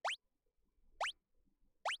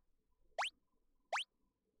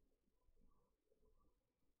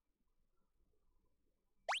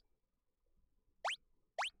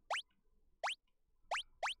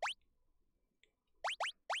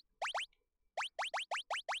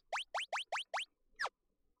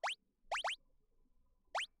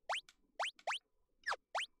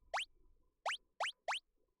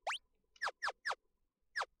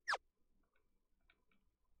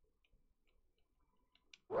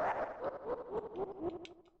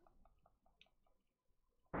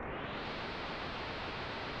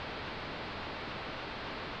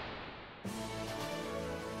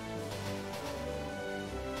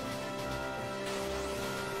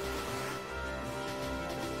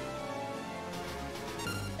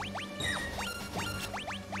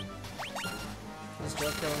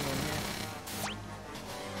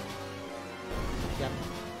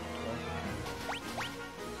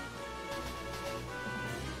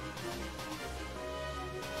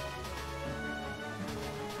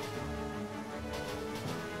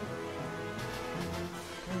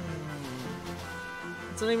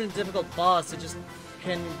 It's not even a difficult boss, it just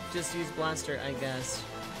can just use Blaster, I guess.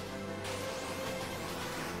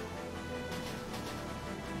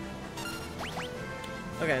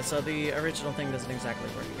 Okay, so the original thing doesn't exactly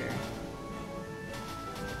work here.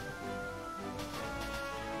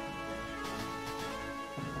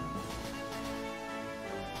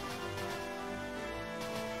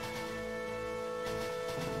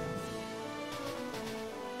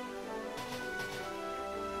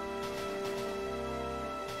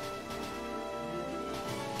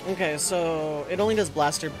 Okay, so it only does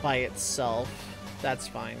Blaster by itself. That's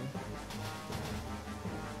fine.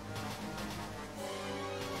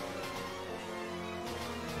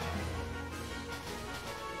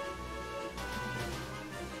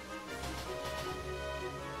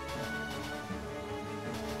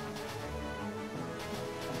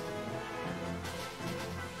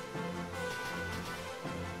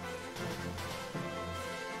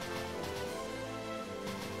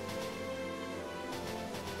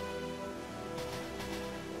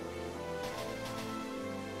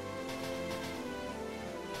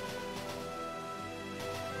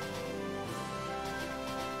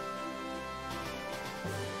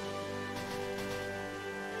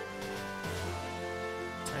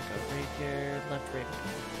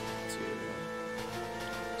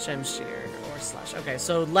 Shemshir or slash. Okay,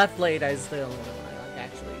 so left blade is the only one I like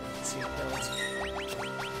actually see builds.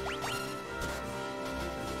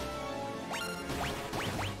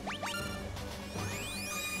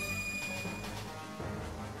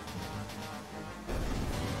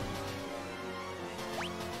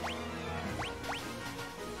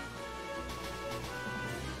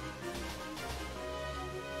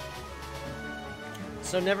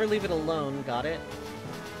 So never leave it alone, got it?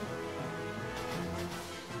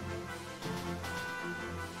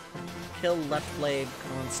 Kill left blade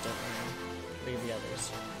constantly. Leave the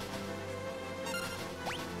others.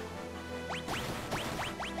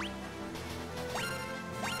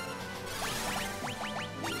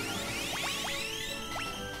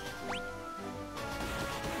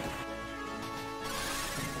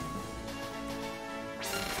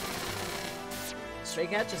 Stray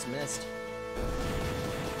Cat just missed.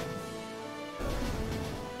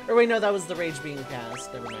 Or wait, no, that was the rage being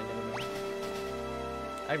cast. Never mind, never mind.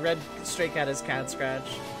 I read Stray Cat as Cat Scratch.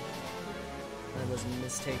 I was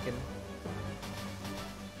mistaken.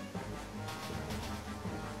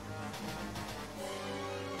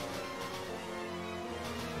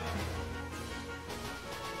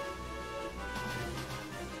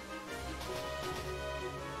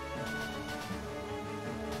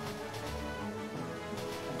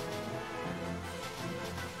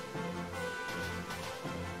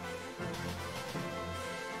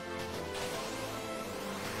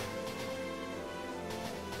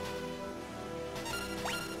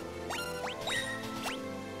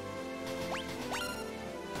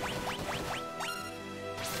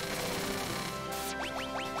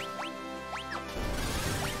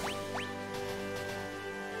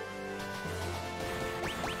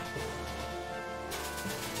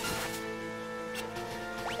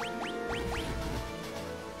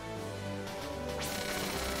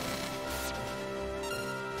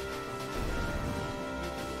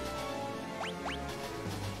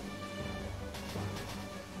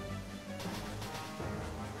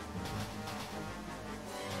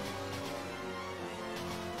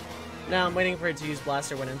 Now I'm waiting for it to use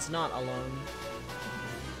Blaster when it's not alone.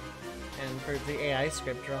 And for the AI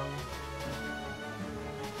script wrong.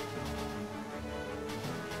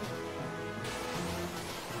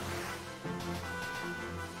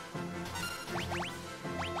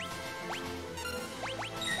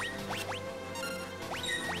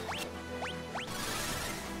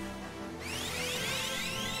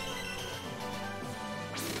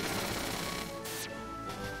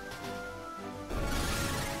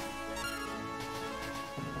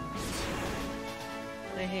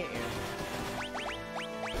 I hate you.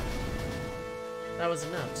 That was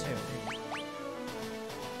enough, too.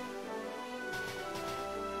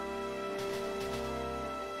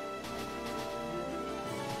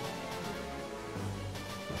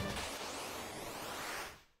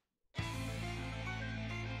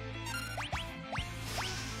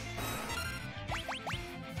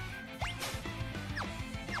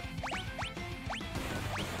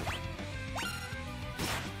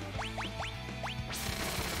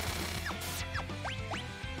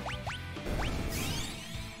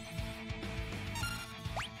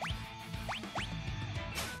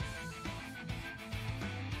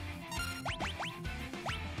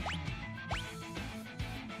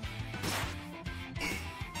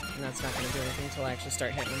 And that's not going to do anything until I actually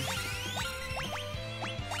start hitting him.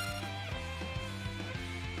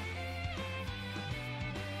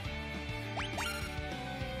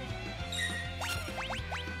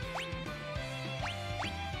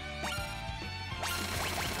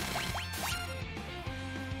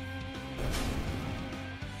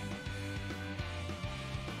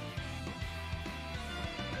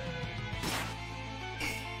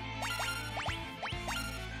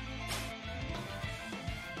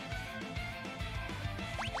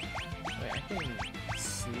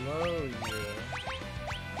 Slow you.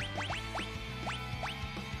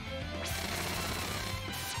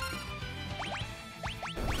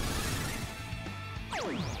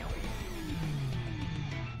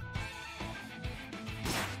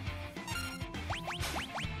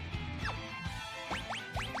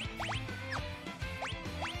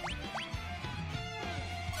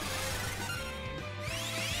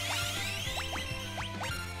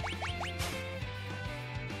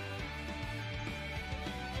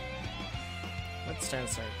 Let's start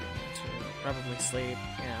to probably sleep,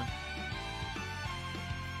 yeah.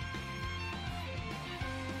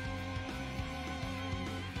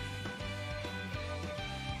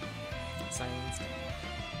 Silenced.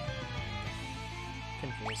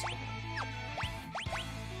 Confused.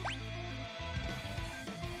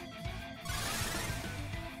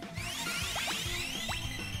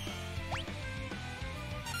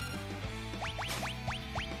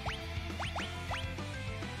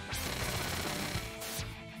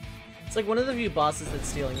 It's like one of the few bosses that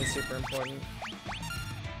stealing is super important.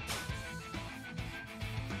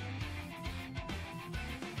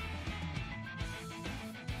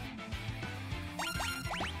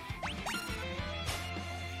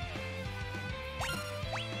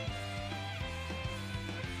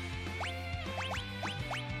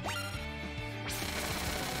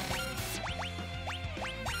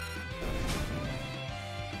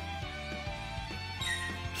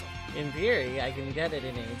 In theory, I can get it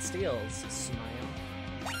in 8 steals. Smile.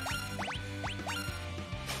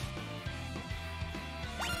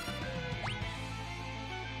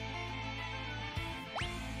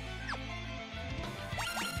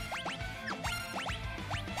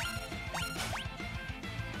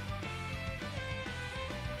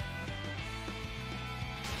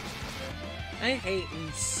 I hate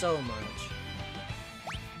you so much.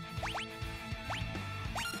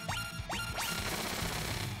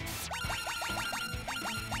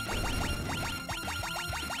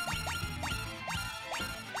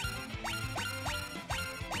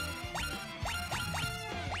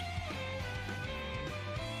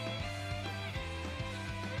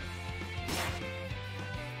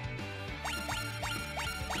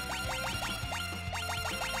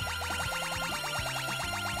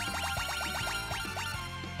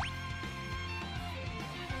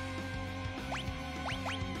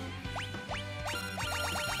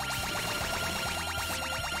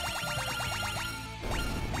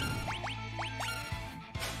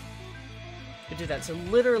 Could do that to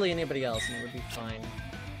literally anybody else and it would be fine.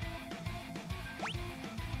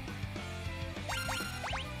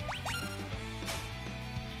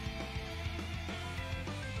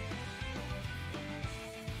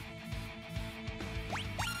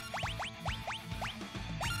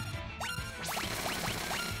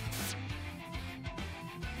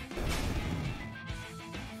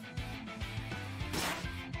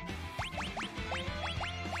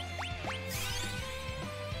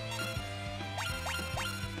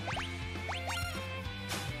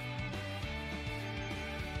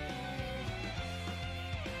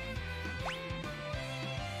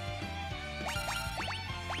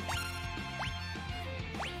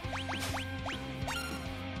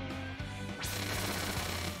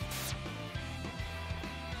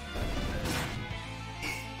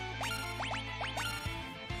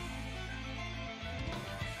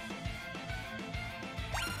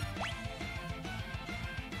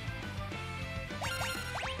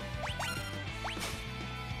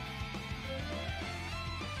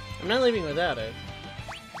 I'm not leaving without it.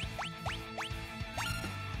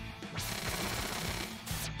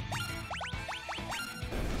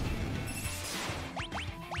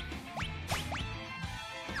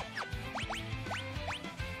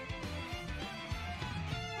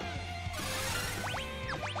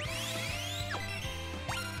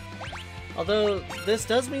 Although, this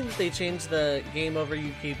does mean that they changed the game over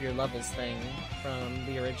you keep your levels thing from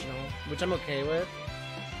the original, which I'm okay with.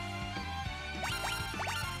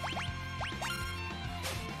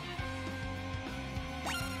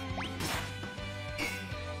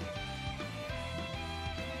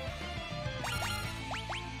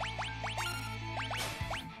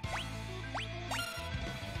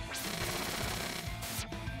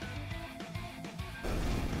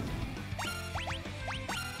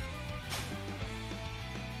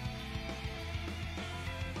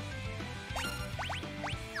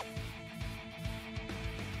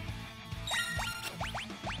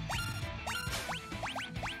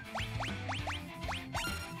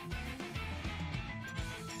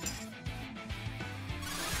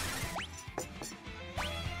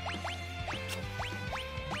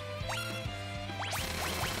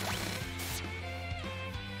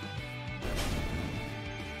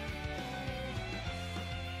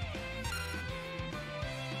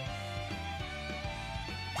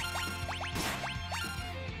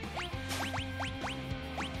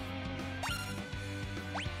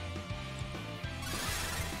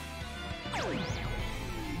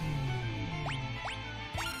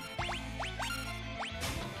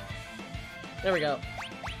 There we go.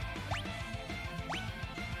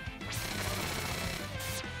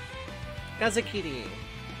 Kazakiri.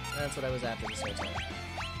 That's what I was after this whole time.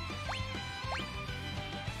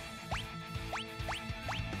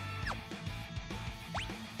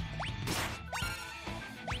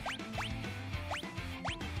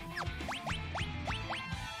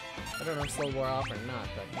 I don't know if slow wore off or not,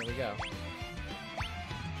 but here we go.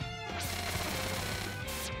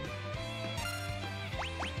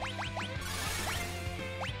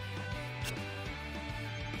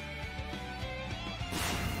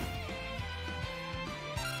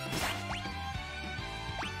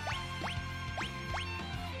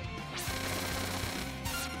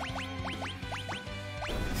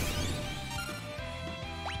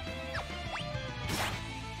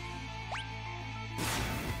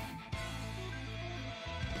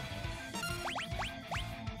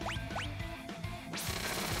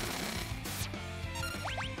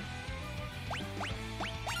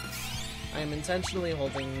 I'm intentionally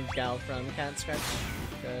holding Gal from Cat Scratch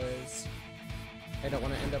because I don't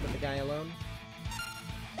want to end up with the guy alone.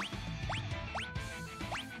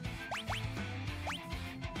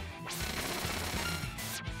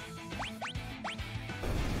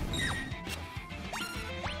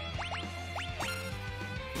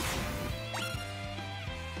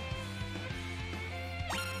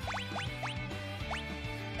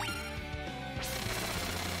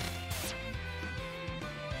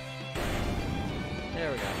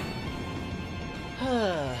 There we go.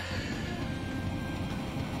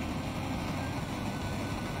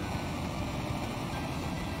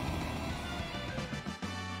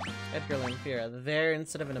 Edgar Lanfear there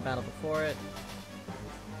instead of in a battle before it.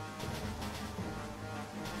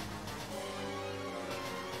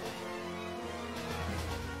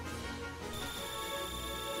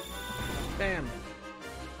 Bam!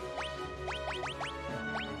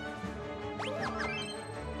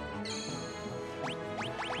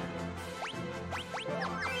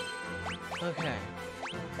 Okay.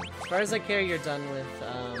 As far as I care, you're done with,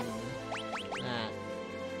 that.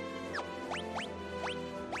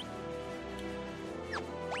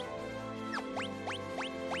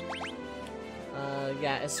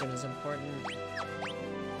 Yeah, as soon as important.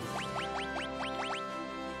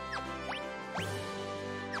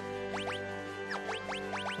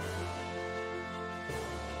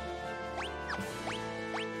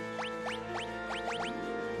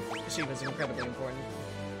 Shiva's incredibly important.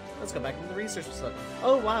 Let's go back into the research facility.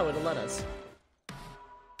 Oh wow, it'll let us.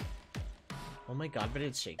 Oh my god, but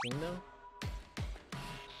it's shaking though?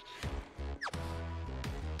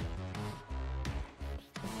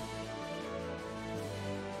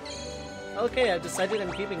 Okay, I've decided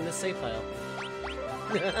I'm keeping this save file.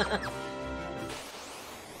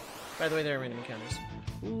 By the way, there are random encounters.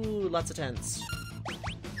 Ooh, lots of tents.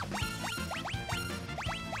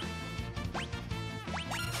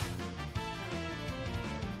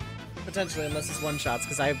 Potentially, unless it's one-shots,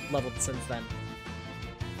 because I've leveled since then.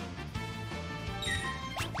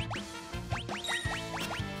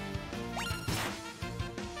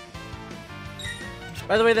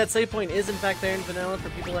 By the way, that save point is in fact there in vanilla for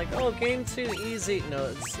people like, oh, game too easy. No,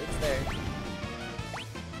 it's there.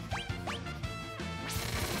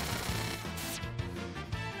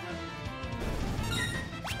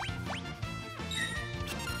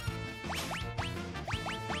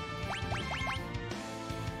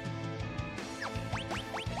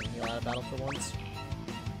 You're out of battle for once.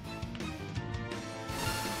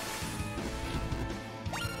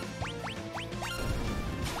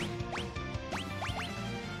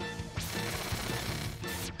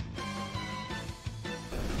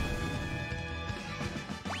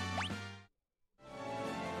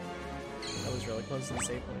 Really close to the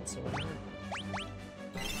save point, so whatever.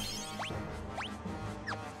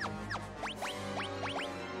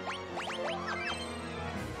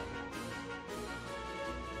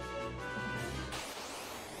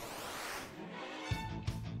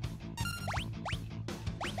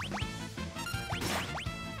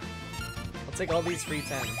 I'll take all these free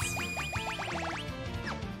 10s.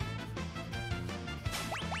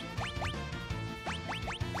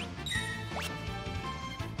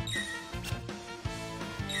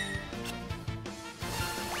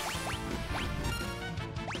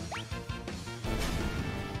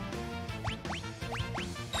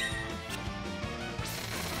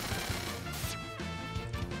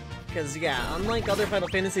 Because, yeah, unlike other Final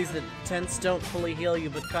Fantasies that tents don't fully heal you,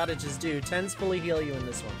 but cottages do, tents fully heal you in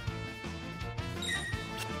this one.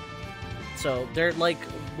 So, they're like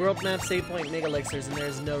world map save point mega elixirs, and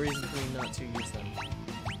there's no reason for me not to use them.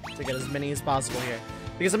 To get as many as possible here.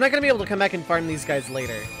 Because I'm not going to be able to come back and farm these guys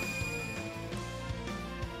later.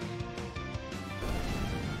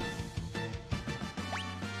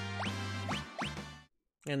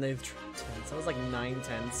 And they've dropped tents. That was like 9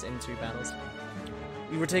 tents in 2 battles.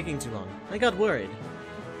 We were taking too long. I got worried.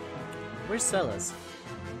 Where's Celis?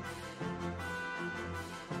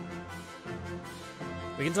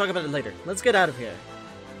 We can talk about it later. Let's get out of here.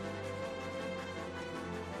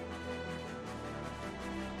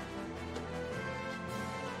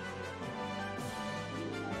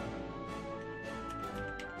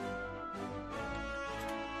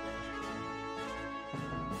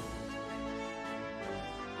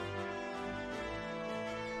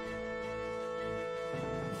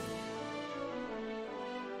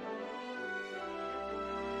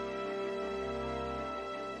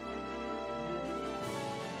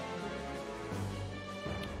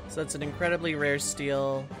 So that's an incredibly rare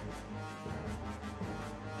steel.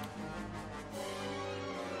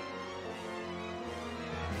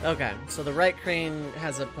 Okay, so the right crane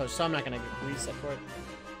has a push, so I'm not gonna reset for it.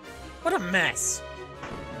 What a mess!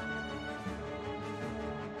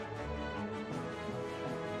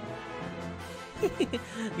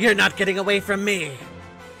 You're not getting away from me!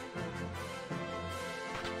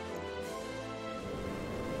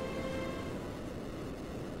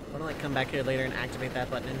 Come back here later and activate that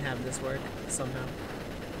button and have this work somehow.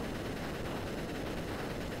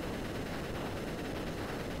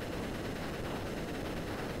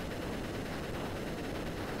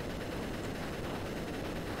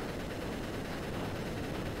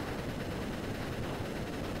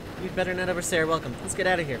 You'd better not overstay our welcome. Let's get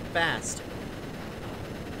out of here, fast.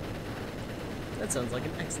 That sounds like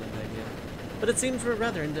an excellent idea. But it seems we're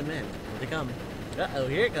rather in demand. Here they come. Uh-oh,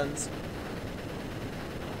 here it comes.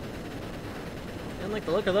 I don't like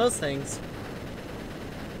the look of those things.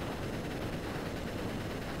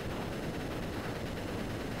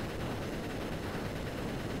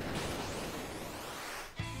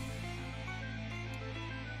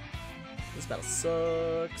 This battle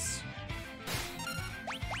sucks.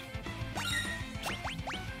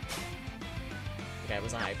 Okay, it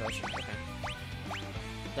was a high potion. Okay.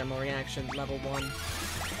 Thermal reaction, level 1.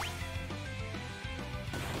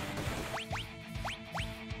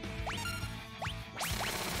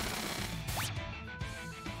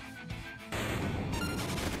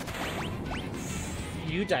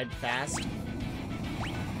 You died fast.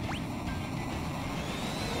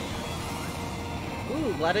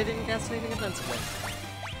 Ooh, glad I didn't cast anything offensively.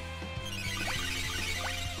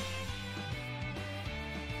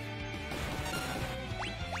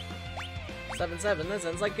 Seven, that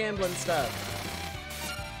sounds like gambling stuff.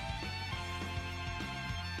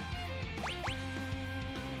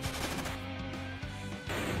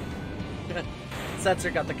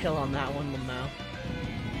 Setzer got the kill on that one,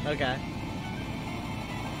 though. Okay.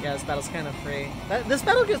 Yeah, this battle's kind of free. This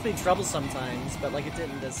battle gives me trouble sometimes, but like it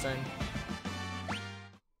didn't this time.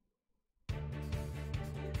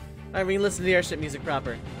 Alright, we can listen to the airship music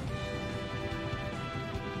proper.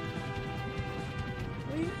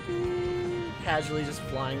 Casually just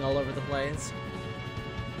flying all over the place.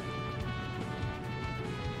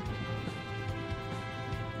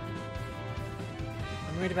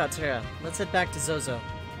 I'm worried about Terra. Let's head back to Zozo.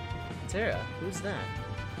 Terra? Who's that?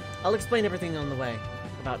 I'll explain everything on the way.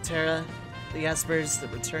 About Terra, the Espers, the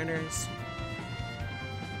Returners.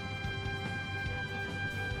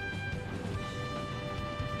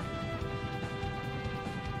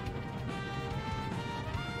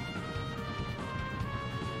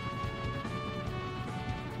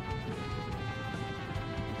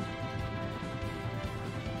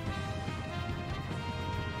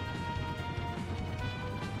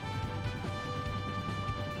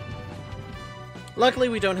 Luckily,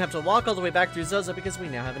 we don't have to walk all the way back through Zozo because we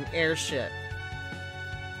now have an airship.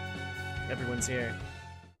 Everyone's here.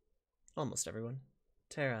 Almost everyone.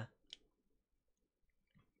 Terra.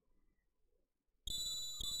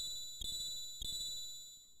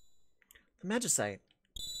 The Magicite.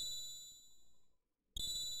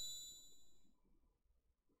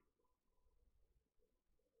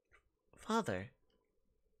 Father.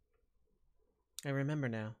 I remember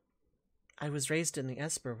now. I was raised in the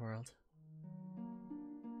Esper world.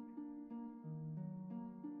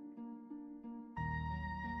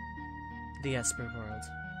 The Esper world.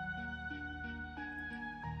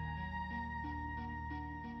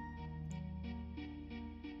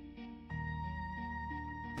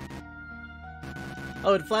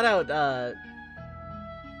 Oh, it flat out,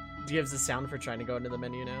 gives the sound for trying to go into the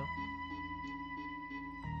menu now.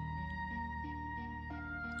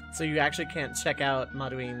 So you actually can't check out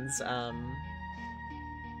Maduine's,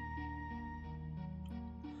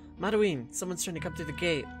 Maduine, someone's trying to come through the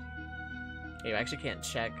gate. Yeah, you actually can't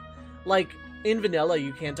check. Like, in vanilla,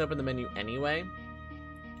 you can't open the menu anyway.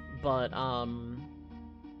 But,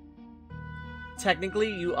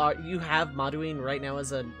 technically, you have Maduin right now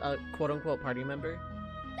as a quote-unquote party member.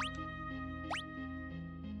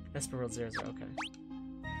 Esper World 00, okay.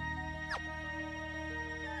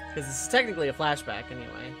 Because this is technically a flashback,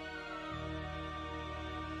 anyway.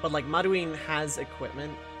 But, like, Maduin has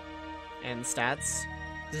equipment and stats.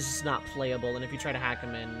 This is just not playable, and if you try to hack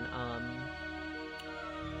him in,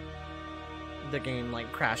 the game,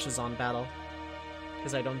 like, crashes on battle.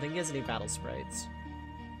 Because I don't think he has any battle sprites.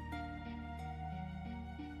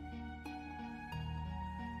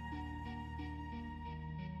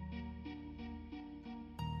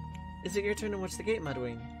 Is it your turn to watch the gate,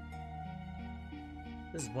 Maduin?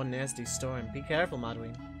 This is one nasty storm. Be careful,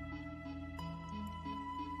 Maduin.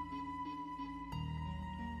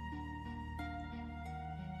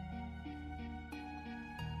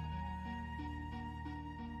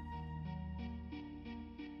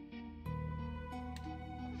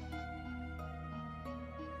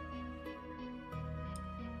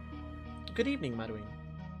 Good evening, Maduin.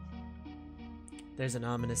 There's an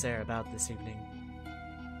ominous air about this evening.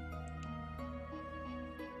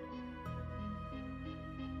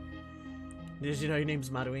 Did you know your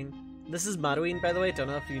name's Maduin? This is Maduin, by the way. Don't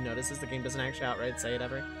know if you noticed this. The game doesn't actually outright say it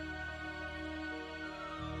ever.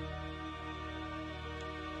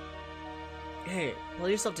 Hey, pull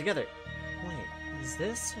yourself together. Wait, is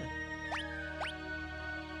this?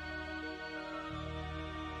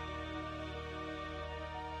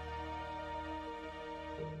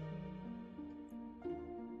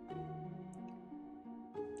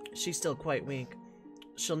 She's still quite weak.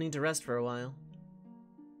 She'll need to rest for a while.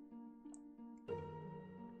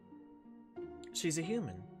 She's a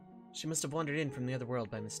human. She must have wandered in from the other world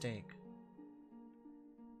by mistake.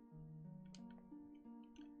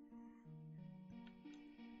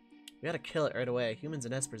 We gotta kill it right away. Humans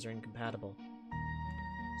and espers are incompatible.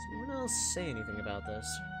 Does anyone else say anything about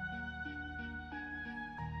this?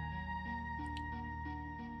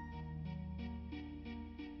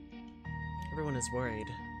 Everyone is worried.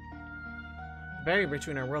 The barrier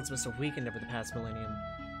between our worlds must have weakened over the past millennium.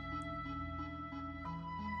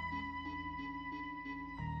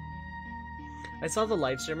 I saw the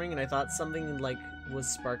live streaming and I thought something like was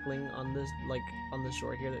sparkling on the on the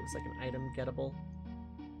shore here that was like an item gettable.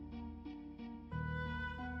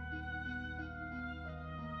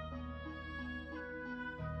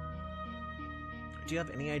 Do you have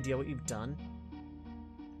any idea what you've done?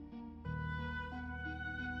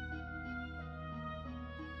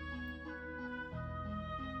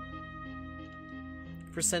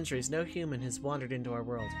 For centuries, no human has wandered into our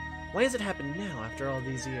world. Why has it happened now after all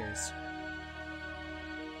these years?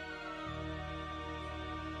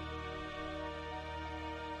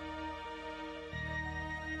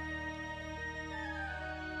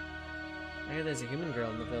 I hear there's a human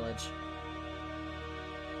girl in the village.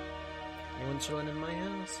 Anyone chilling in my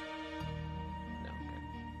house? No, okay.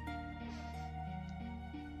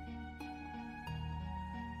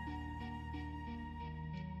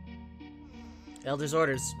 Elder's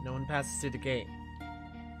orders. No one passes through the gate.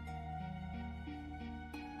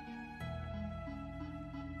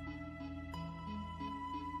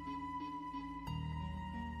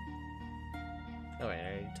 Oh wait, I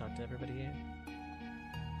already talked to everybody here.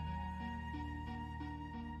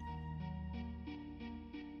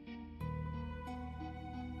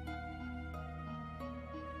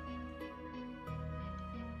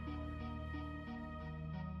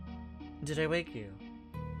 Did I wake you?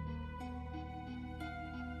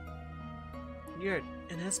 You're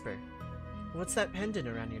an Esper. What's that pendant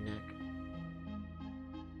around your neck?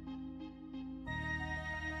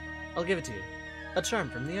 I'll give it to you. A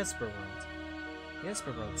charm from the Esper world. The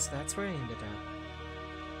Esper worlds, that's where I ended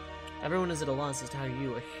up. Everyone is at a loss as to how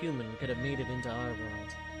you, a human, could have made it into our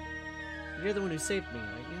world. You're the one who saved me,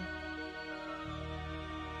 aren't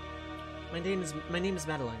you? My name is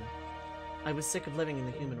Madeline. I was sick of living in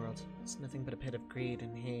the human world. It's nothing but a pit of greed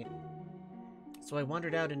and hate. So I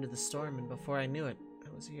wandered out into the storm, and before I knew it, I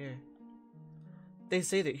was here. They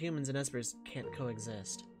say that humans and espers can't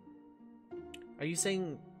coexist. Are you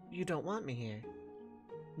saying you don't want me here?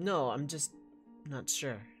 No, I'm just not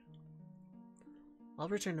sure. I'll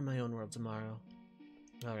return to my own world tomorrow.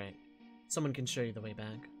 Alright. Someone can show you the way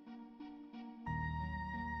back.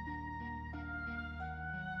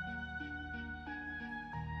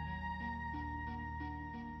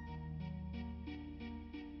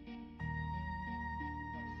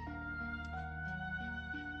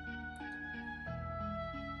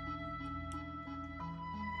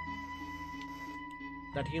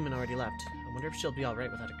 That human already left. I wonder if she'll be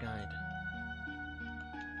alright without a guide.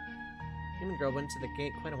 Human girl went to the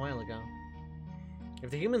gate quite a while ago. If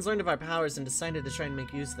the humans learned of our powers and decided to try and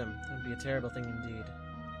make use of them, that would be a terrible thing indeed.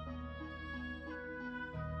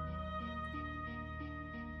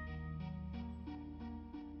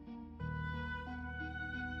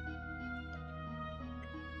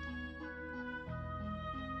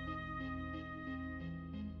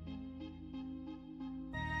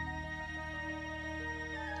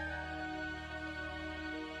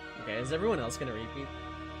 Okay, is everyone else gonna repeat?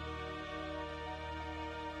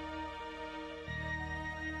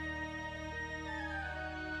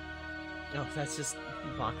 Oh, that's just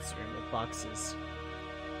box room with boxes.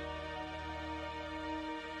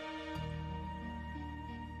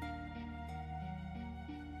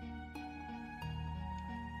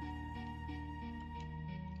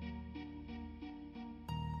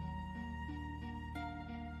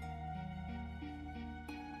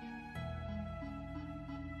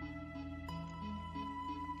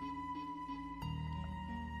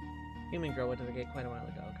 Human girl went to the gate quite a while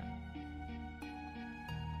ago, okay.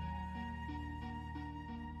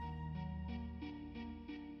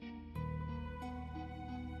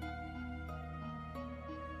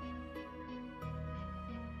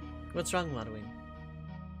 What's wrong, Wadwin?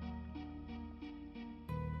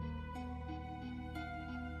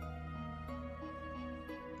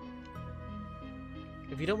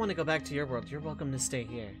 If you don't want to go back to your world, you're welcome to stay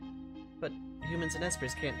here. But humans and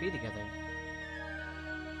espers can't be together.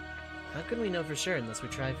 How can we know for sure unless we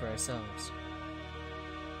try for ourselves?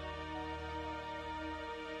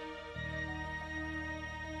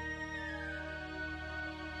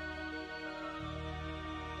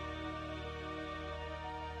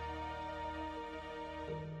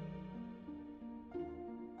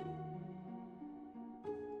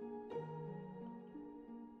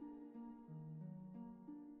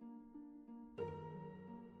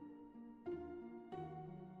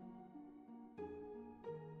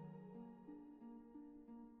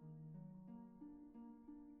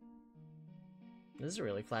 This is a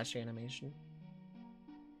really flashy animation.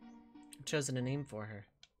 I've chosen a name for her.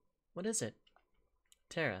 What is it?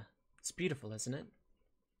 Terra. It's beautiful, isn't it?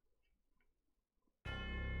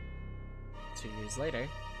 2 years later.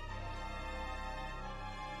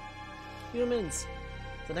 Humans!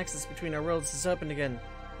 The nexus between our worlds is opened again.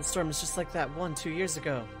 The storm is just like that one 2 years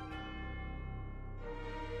ago.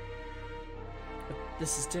 But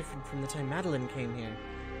this is different from the time Madeline came here.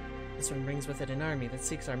 This one brings with it an army that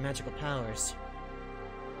seeks our magical powers.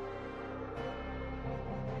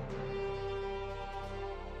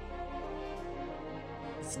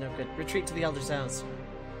 It's no good. Retreat to the Elder's house.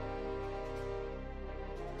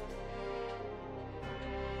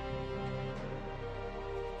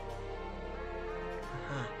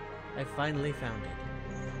 Aha. I finally found it.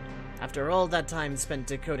 After all that time spent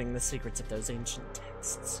decoding the secrets of those ancient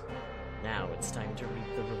texts, now it's time to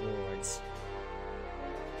reap the rewards.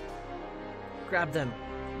 Grab them.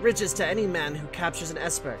 Riches to any man who captures an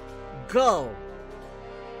Esper. Go!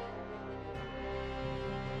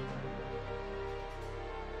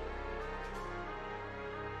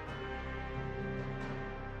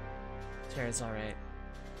 Terra's alright.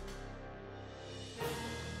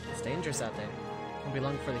 It's dangerous out there. It won't be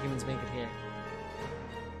long before the humans make it here.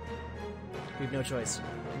 We've no choice.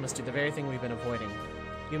 We must do the very thing we've been avoiding.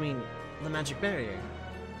 You mean, the magic barrier?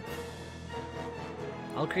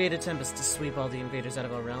 I'll create a tempest to sweep all the invaders out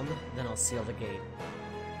of our realm, then I'll seal the gate.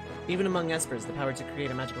 Even among Espers, the power to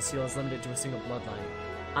create a magical seal is limited to a single bloodline.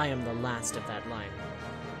 I am the last of that line.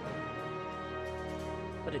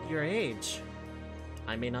 But at your age,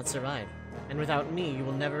 I may not survive. And without me, you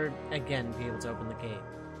will never again be able to open the gate.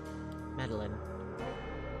 Madeline.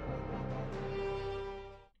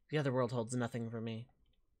 The other world holds nothing for me.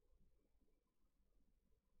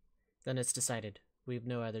 Then it's decided. We have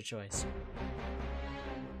no other choice.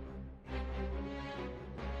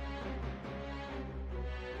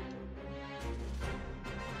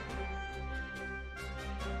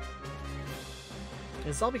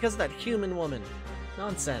 It's all because of that human woman.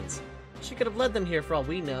 Nonsense. She could have led them here for all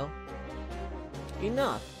we know.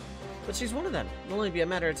 Enough. But she's one of them. It'll only be a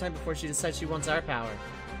matter of time before she decides she wants our power.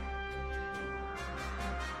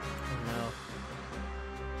 Oh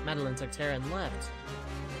no. Madeline took Terra and left.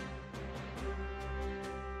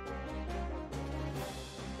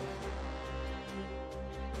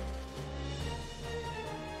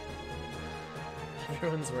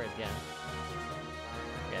 Everyone's worried, yeah.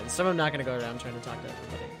 Yeah, so I'm not gonna go around trying to talk to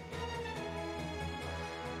everybody.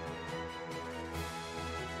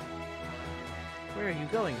 Where are you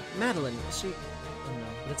going? Madeline, she... Oh no,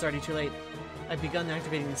 but it's already too late. I've begun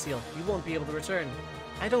activating the seal. You won't be able to return.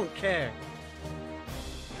 I don't care.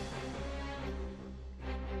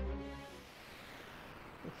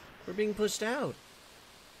 We're being pushed out.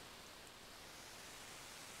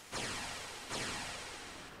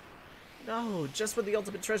 No, just when the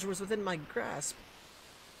ultimate treasure was within my grasp.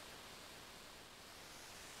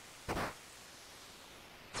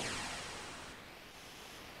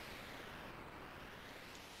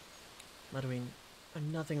 Ludwig, I'm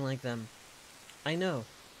nothing like them. I know.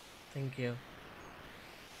 Thank you.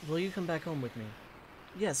 Will you come back home with me?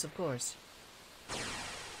 Yes, of course.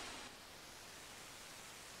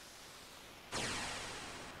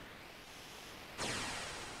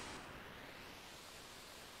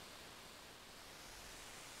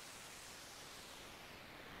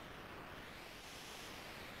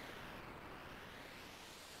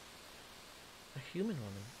 A human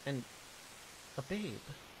woman and a babe.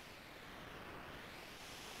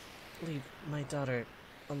 Leave my daughter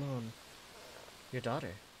alone. Your daughter?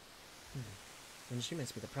 Then she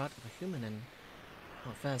must be the product of a human, and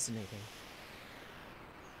how fascinating.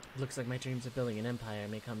 It looks like my dreams of building an empire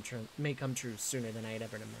may come true sooner than I had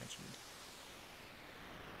ever imagined.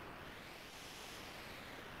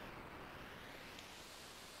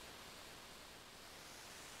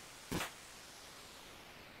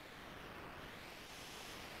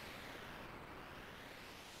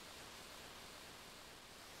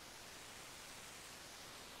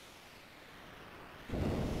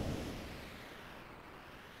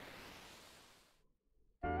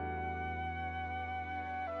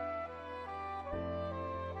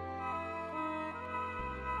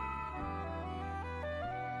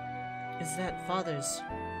 Is that father's?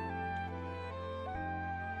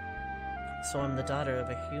 So I'm the daughter of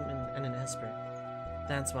a human and an Esper.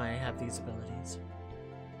 That's why I have these abilities.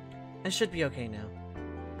 I should be okay now.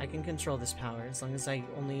 I can control this power as long as I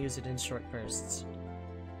only use it in short bursts.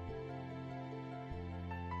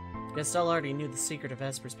 Gastel already knew the secret of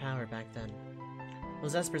Esper's power back then.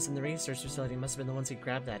 Those Espers in the research facility must have been the ones he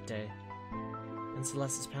grabbed that day. And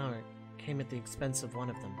Celeste's power came at the expense of one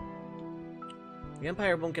of them. The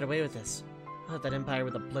Empire won't get away with this. I'll hit that Empire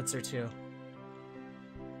with a blitz or two.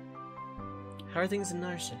 How are things in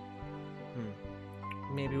Narsha?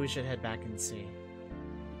 Maybe we should head back and see.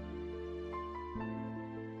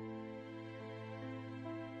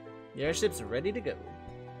 The airship's ready to go.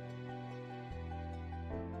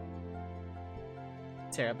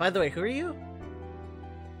 Terra, by the way, who are you?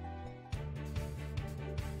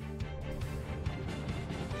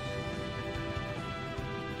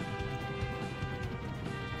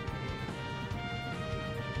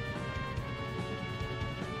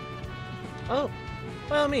 Oh,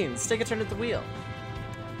 by all means, take a turn at the wheel.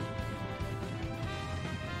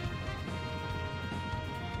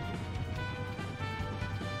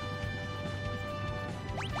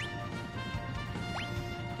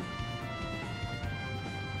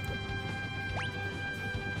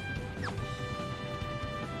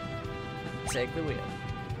 Take the wheel.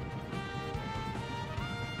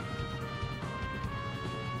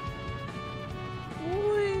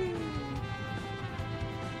 Whee!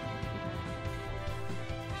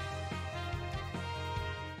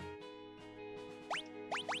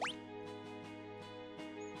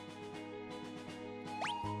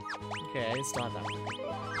 Okay, I still have that one.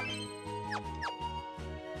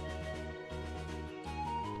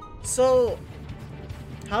 So,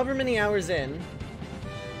 however many hours in,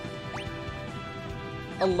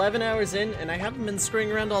 11 hours in, and I haven't been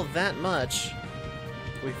screwing around all that much.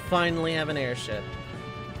 We finally have an airship.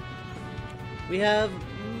 We have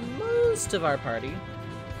most of our party.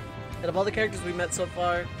 And of all the characters we've met so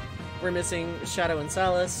far, we're missing Shadow and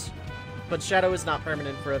Salas, but Shadow is not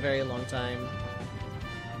permanent for a very long time.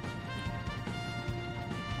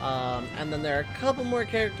 And then there are a couple more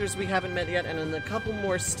characters we haven't met yet, and then a couple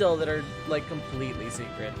more still that are, like, completely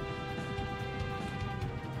secret.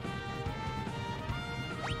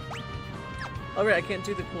 Oh right, I can't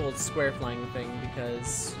do the cool square flying thing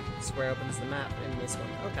because square opens the map in this one.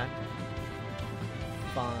 Okay.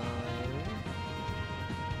 Fine.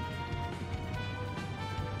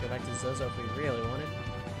 Go back to Zozo if we really wanted.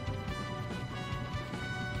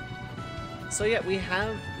 So yeah, we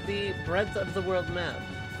have the breadth of the world map.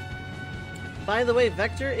 By the way,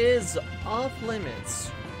 Vector is off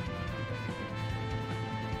limits.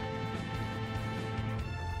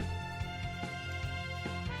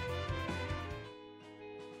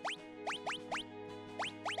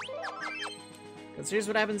 Because here's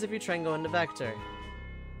what happens if you try and go into Vector.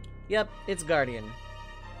 Yep, it's Guardian.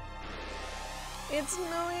 It's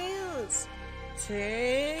no use.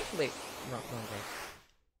 Wait, wrong way.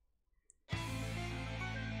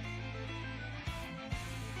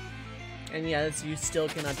 And yeah, you still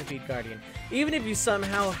cannot defeat Guardian. Even if you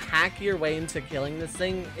somehow hack your way into killing this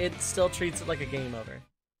thing, it still treats it like a game over.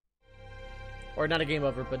 Or not a game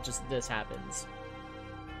over, but just this happens.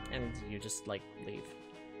 And you just, like, leave.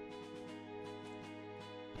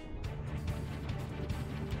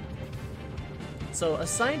 So,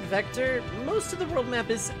 assigned vector, most of the world map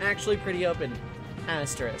is actually pretty open.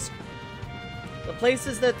 Asterisk. The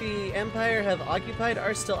places that the Empire have occupied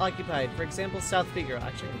are still occupied. For example, South Figaro.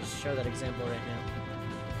 Actually, I'll just show that example right now.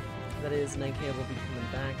 That is, Nike will be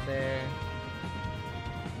coming back there.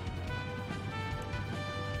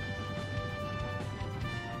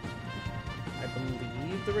 I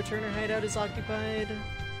believe the Returner hideout is occupied.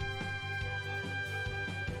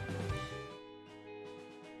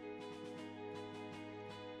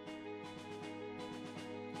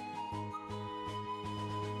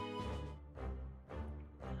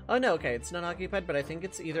 Oh no, okay, it's not occupied, but I think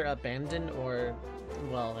it's either abandoned or,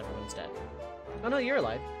 well, everyone's dead. Oh no, you're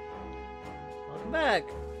alive. Welcome back!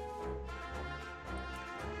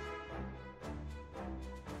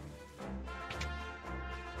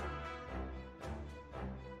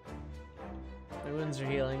 My wounds are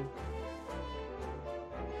healing.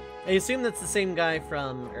 I assume that's the same guy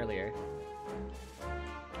from earlier.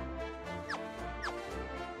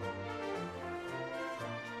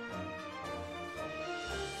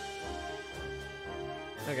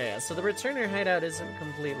 Okay, yeah, so the Returner hideout isn't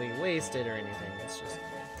completely wasted or anything, it's just...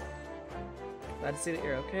 Glad to see that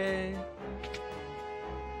you're okay.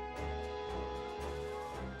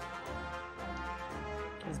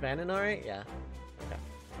 Is Bannon alright? Yeah. Okay.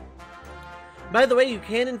 By the way, you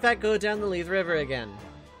can in fact go down the Leith River again.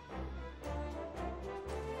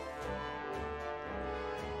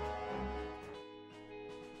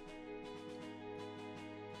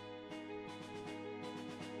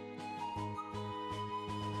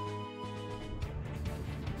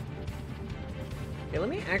 Okay, let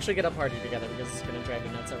me actually get a party together because it's gonna drive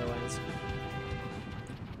me nuts otherwise.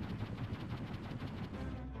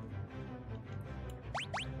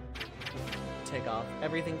 Take off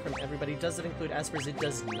everything from everybody. Does it include Espers? It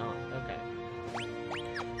does not. Okay.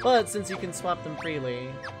 But since you can swap them freely,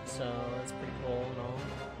 so that's pretty cool and all.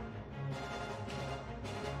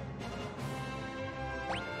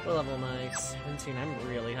 What level am I? 17. I'm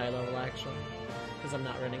really high level actually, because I'm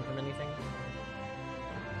not running from anything.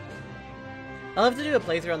 I'll have to do a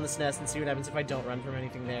playthrough on the SNES and see what happens if I don't run from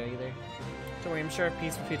anything there either. Don't worry, I'm sure a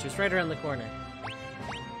peaceful future's right around the corner.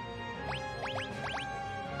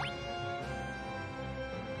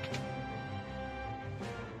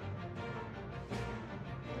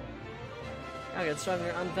 I'll get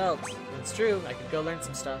stronger on belt. It's true, I could go learn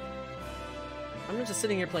some stuff. I'm not just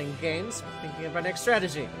sitting here playing games, thinking of our next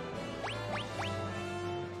strategy.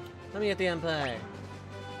 Let me get the Empire.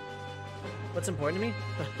 What's important to me?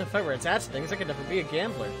 If I were attached to things, I could never be a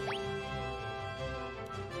gambler.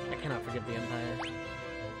 I cannot forgive the Empire.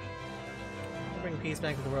 I'll bring peace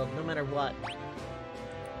back to the world, no matter what. What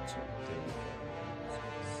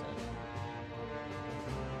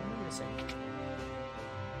am I missing?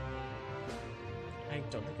 I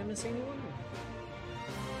don't think I'm missing anyone.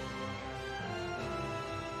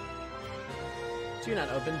 Do not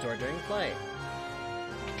open door during play.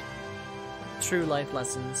 True life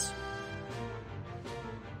lessons.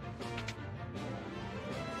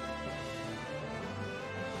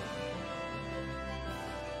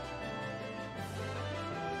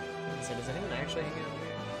 Does anyone actually hang out here?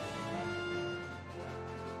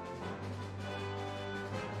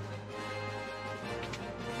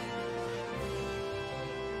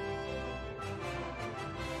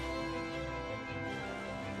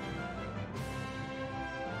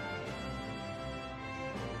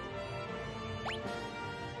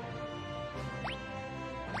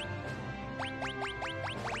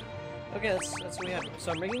 Okay, that's what we have.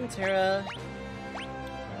 So I'm bringing Terra.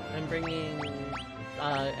 I'm bringing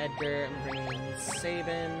Edgar. I'm bringing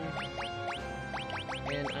Sabin.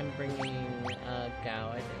 And I'm bringing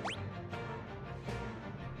Gao, I think.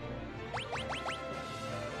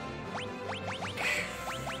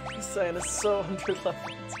 Cyan is so underleveled.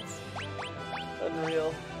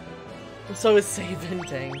 Unreal. So is Sabin,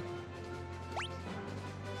 dang.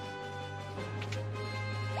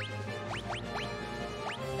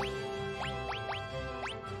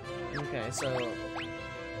 Okay, so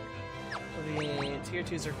the tier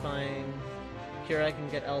 2s are fine. Kira I can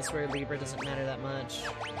get elsewhere, Libra doesn't matter that much.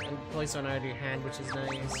 And Poison I already had, which is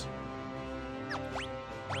nice.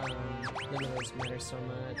 None of those matter so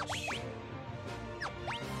much.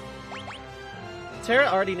 Terra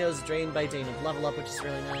already knows Drain by Dane of Level Up, which is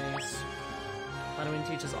really nice. Halloween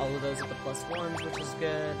teaches all of those at the +1s, which is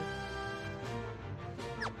good.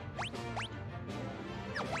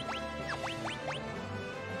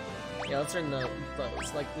 Yeah, let's learn those.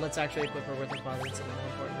 Like, let's actually equip her with her father. It's more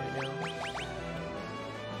important right now.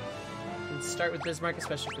 Let's start with Bismarck,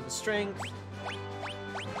 especially for the strength.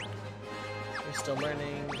 You're still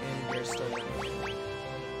learning, and you're still learning.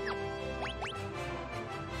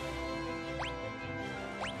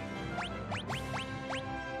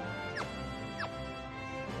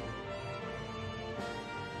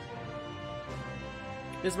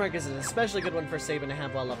 Bismarck is an especially good one for Sabin to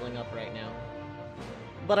have while leveling up right now.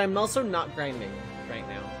 But I'm also not grinding right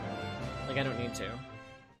now. Like, I don't need to.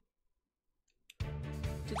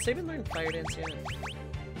 Did Sabin learn Fire Dance yet?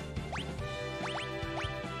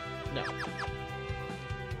 No.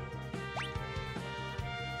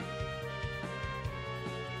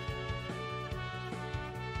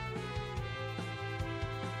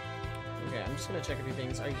 Okay, I'm just gonna check a few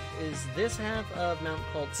things. Is this half of Mount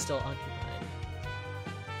Colt still occupied?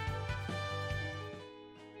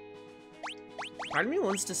 Part of me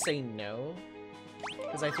wants to say no,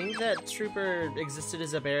 because I think that Trooper existed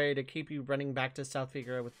as a barrier to keep you running back to South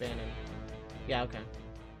Figaro with Bannon. Yeah, okay.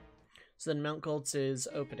 So then Mount Colts is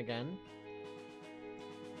open again.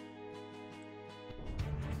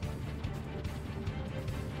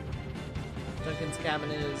 Duncan's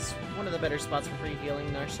cabin is one of the better spots for free healing,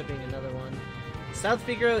 Narsha being another one. South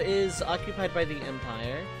Figaro is occupied by the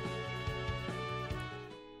Empire.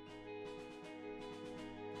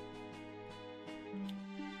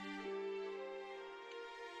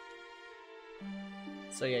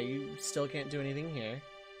 So yeah, you still can't do anything here.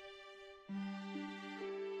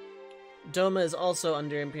 Doma is also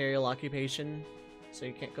under Imperial occupation, so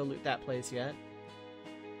you can't go loot that place yet.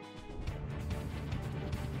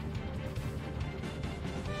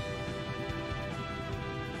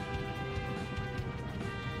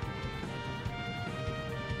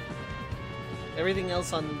 Everything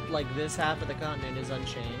else on, like, this half of the continent is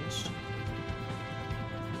unchanged.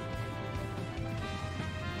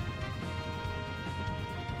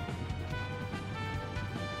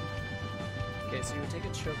 Okay, so you would take a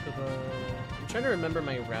Chocobo. I'm trying to remember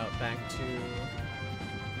my route back to...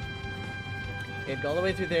 Okay, go all the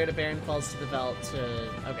way through there to Barren Falls to the Veldt to...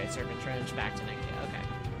 Okay, Serpent Trench, back to Ninja. Okay.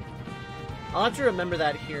 I'll have to remember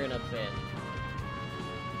that here in a bit.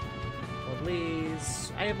 Well, please...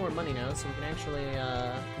 I have more money now, so we can actually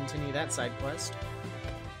continue that side quest.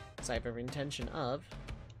 Because I have every intention of.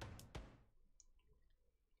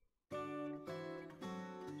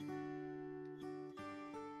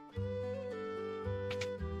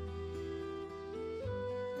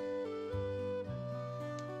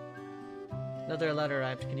 Another letter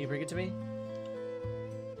arrived. Can you bring it to me?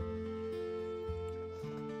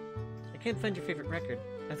 I can't find your favorite record.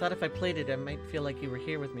 I thought if I played it, I might feel like you were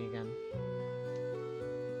here with me again.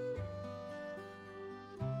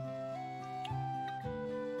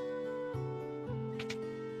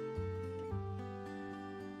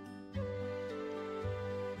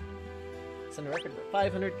 Send a record for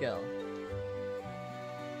 500 gil.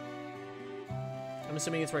 I'm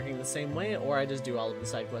assuming it's working the same way, or I just do all of the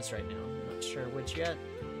side quests right now. I'm not sure which yet.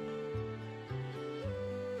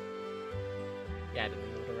 Yeah, I didn't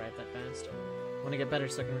think it would arrive that fast. I want to get better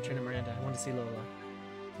so I can return to Miranda. I want to see Lola.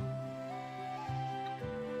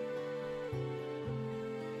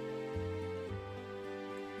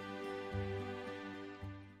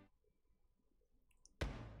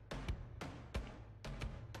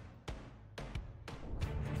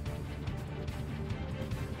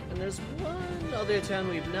 And there's one other town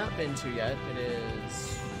we've not been to yet. It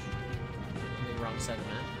is... on the wrong side of the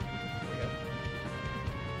map. There we go.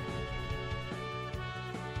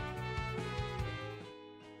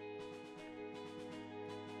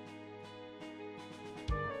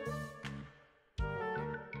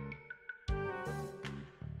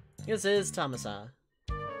 This is Tamasa.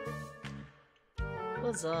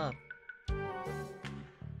 What's up?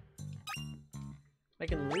 I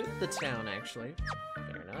can loot the town, actually.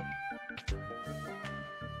 Fair enough.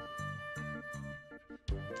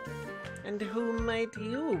 And who might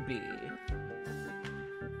you be?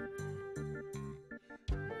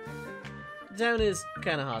 The town is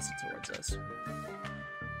kind of hostile towards us.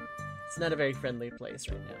 It's not a very friendly place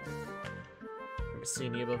right now. Never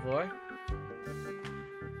seen you before.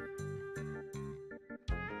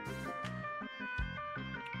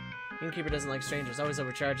 Innkeeper doesn't like strangers, always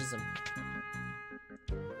overcharges them.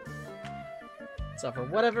 So for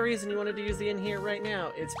whatever reason you wanted to use the inn here right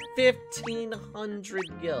now, it's 1,500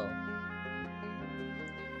 gil.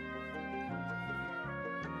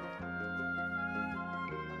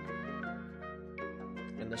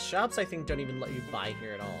 And the shops, I think, don't even let you buy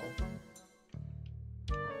here at all.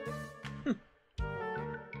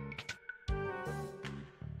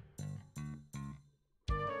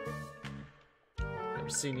 Never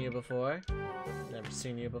seen you before. Never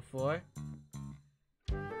seen you before.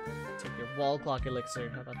 Take your wall clock elixir.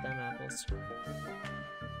 How about them apples?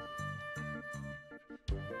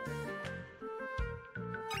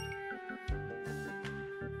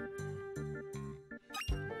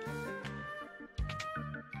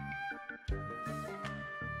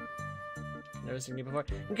 Never seen you before.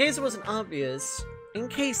 In case it wasn't obvious, in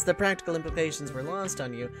case the practical implications were lost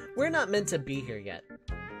on you, we're not meant to be here yet.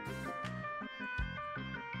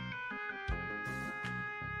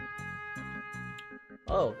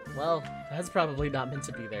 Oh, well, that's probably not meant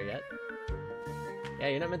to be there yet. Yeah,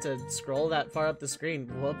 you're not meant to scroll that far up the screen.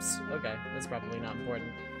 Whoops. Okay, that's probably not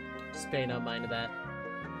important. Just pay no mind to that.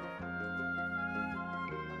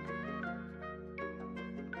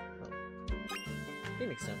 Oh.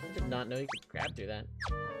 Phoenix Stone. I did not know you could grab through that.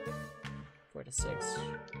 4 to 6.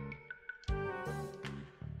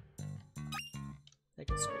 Take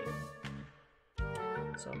a screen.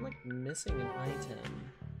 So I'm like missing an item.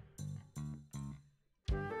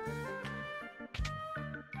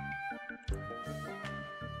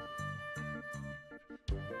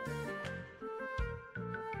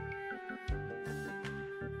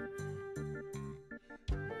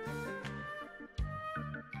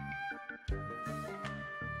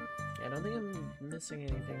 I don't think I'm missing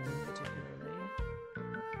anything particularly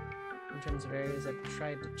in terms of areas I've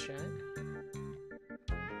tried to check.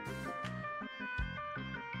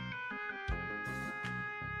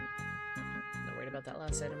 Not worried about that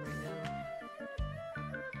last item right now.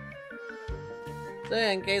 So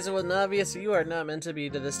yeah, in case it wasn't obvious, you are not meant to be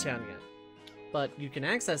to this town yet. But you can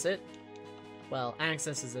access it. Well,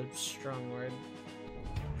 access is a strong word.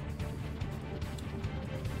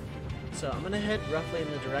 So I'm gonna head roughly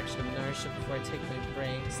in the direction of Narsha before I take my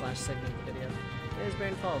break / segment video. It is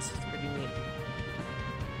Brain Falls. It's pretty neat.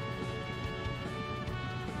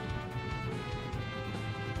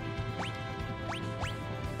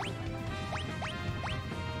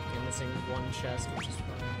 Okay, missing one chest, which is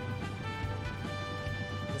fine.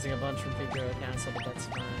 Missing a bunch from Figaro Castle, but that's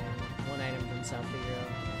fine. One item from South Figaro.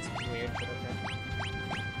 It's weird, but okay.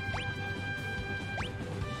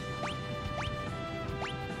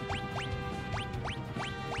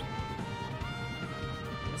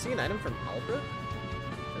 See an item from Albra?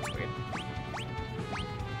 That's weird.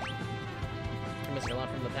 I'm missing a lot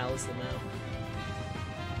from the Palace of the Mount.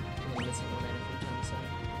 I'm missing one item from Townside.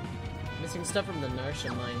 Missing stuff from the Narsha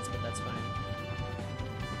mines, but that's fine.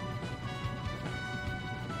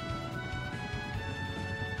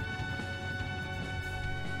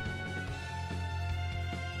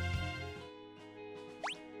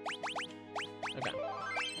 Okay.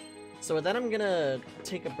 So with that, I'm gonna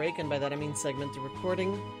take a break, and by that I mean segment the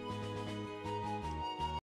recording.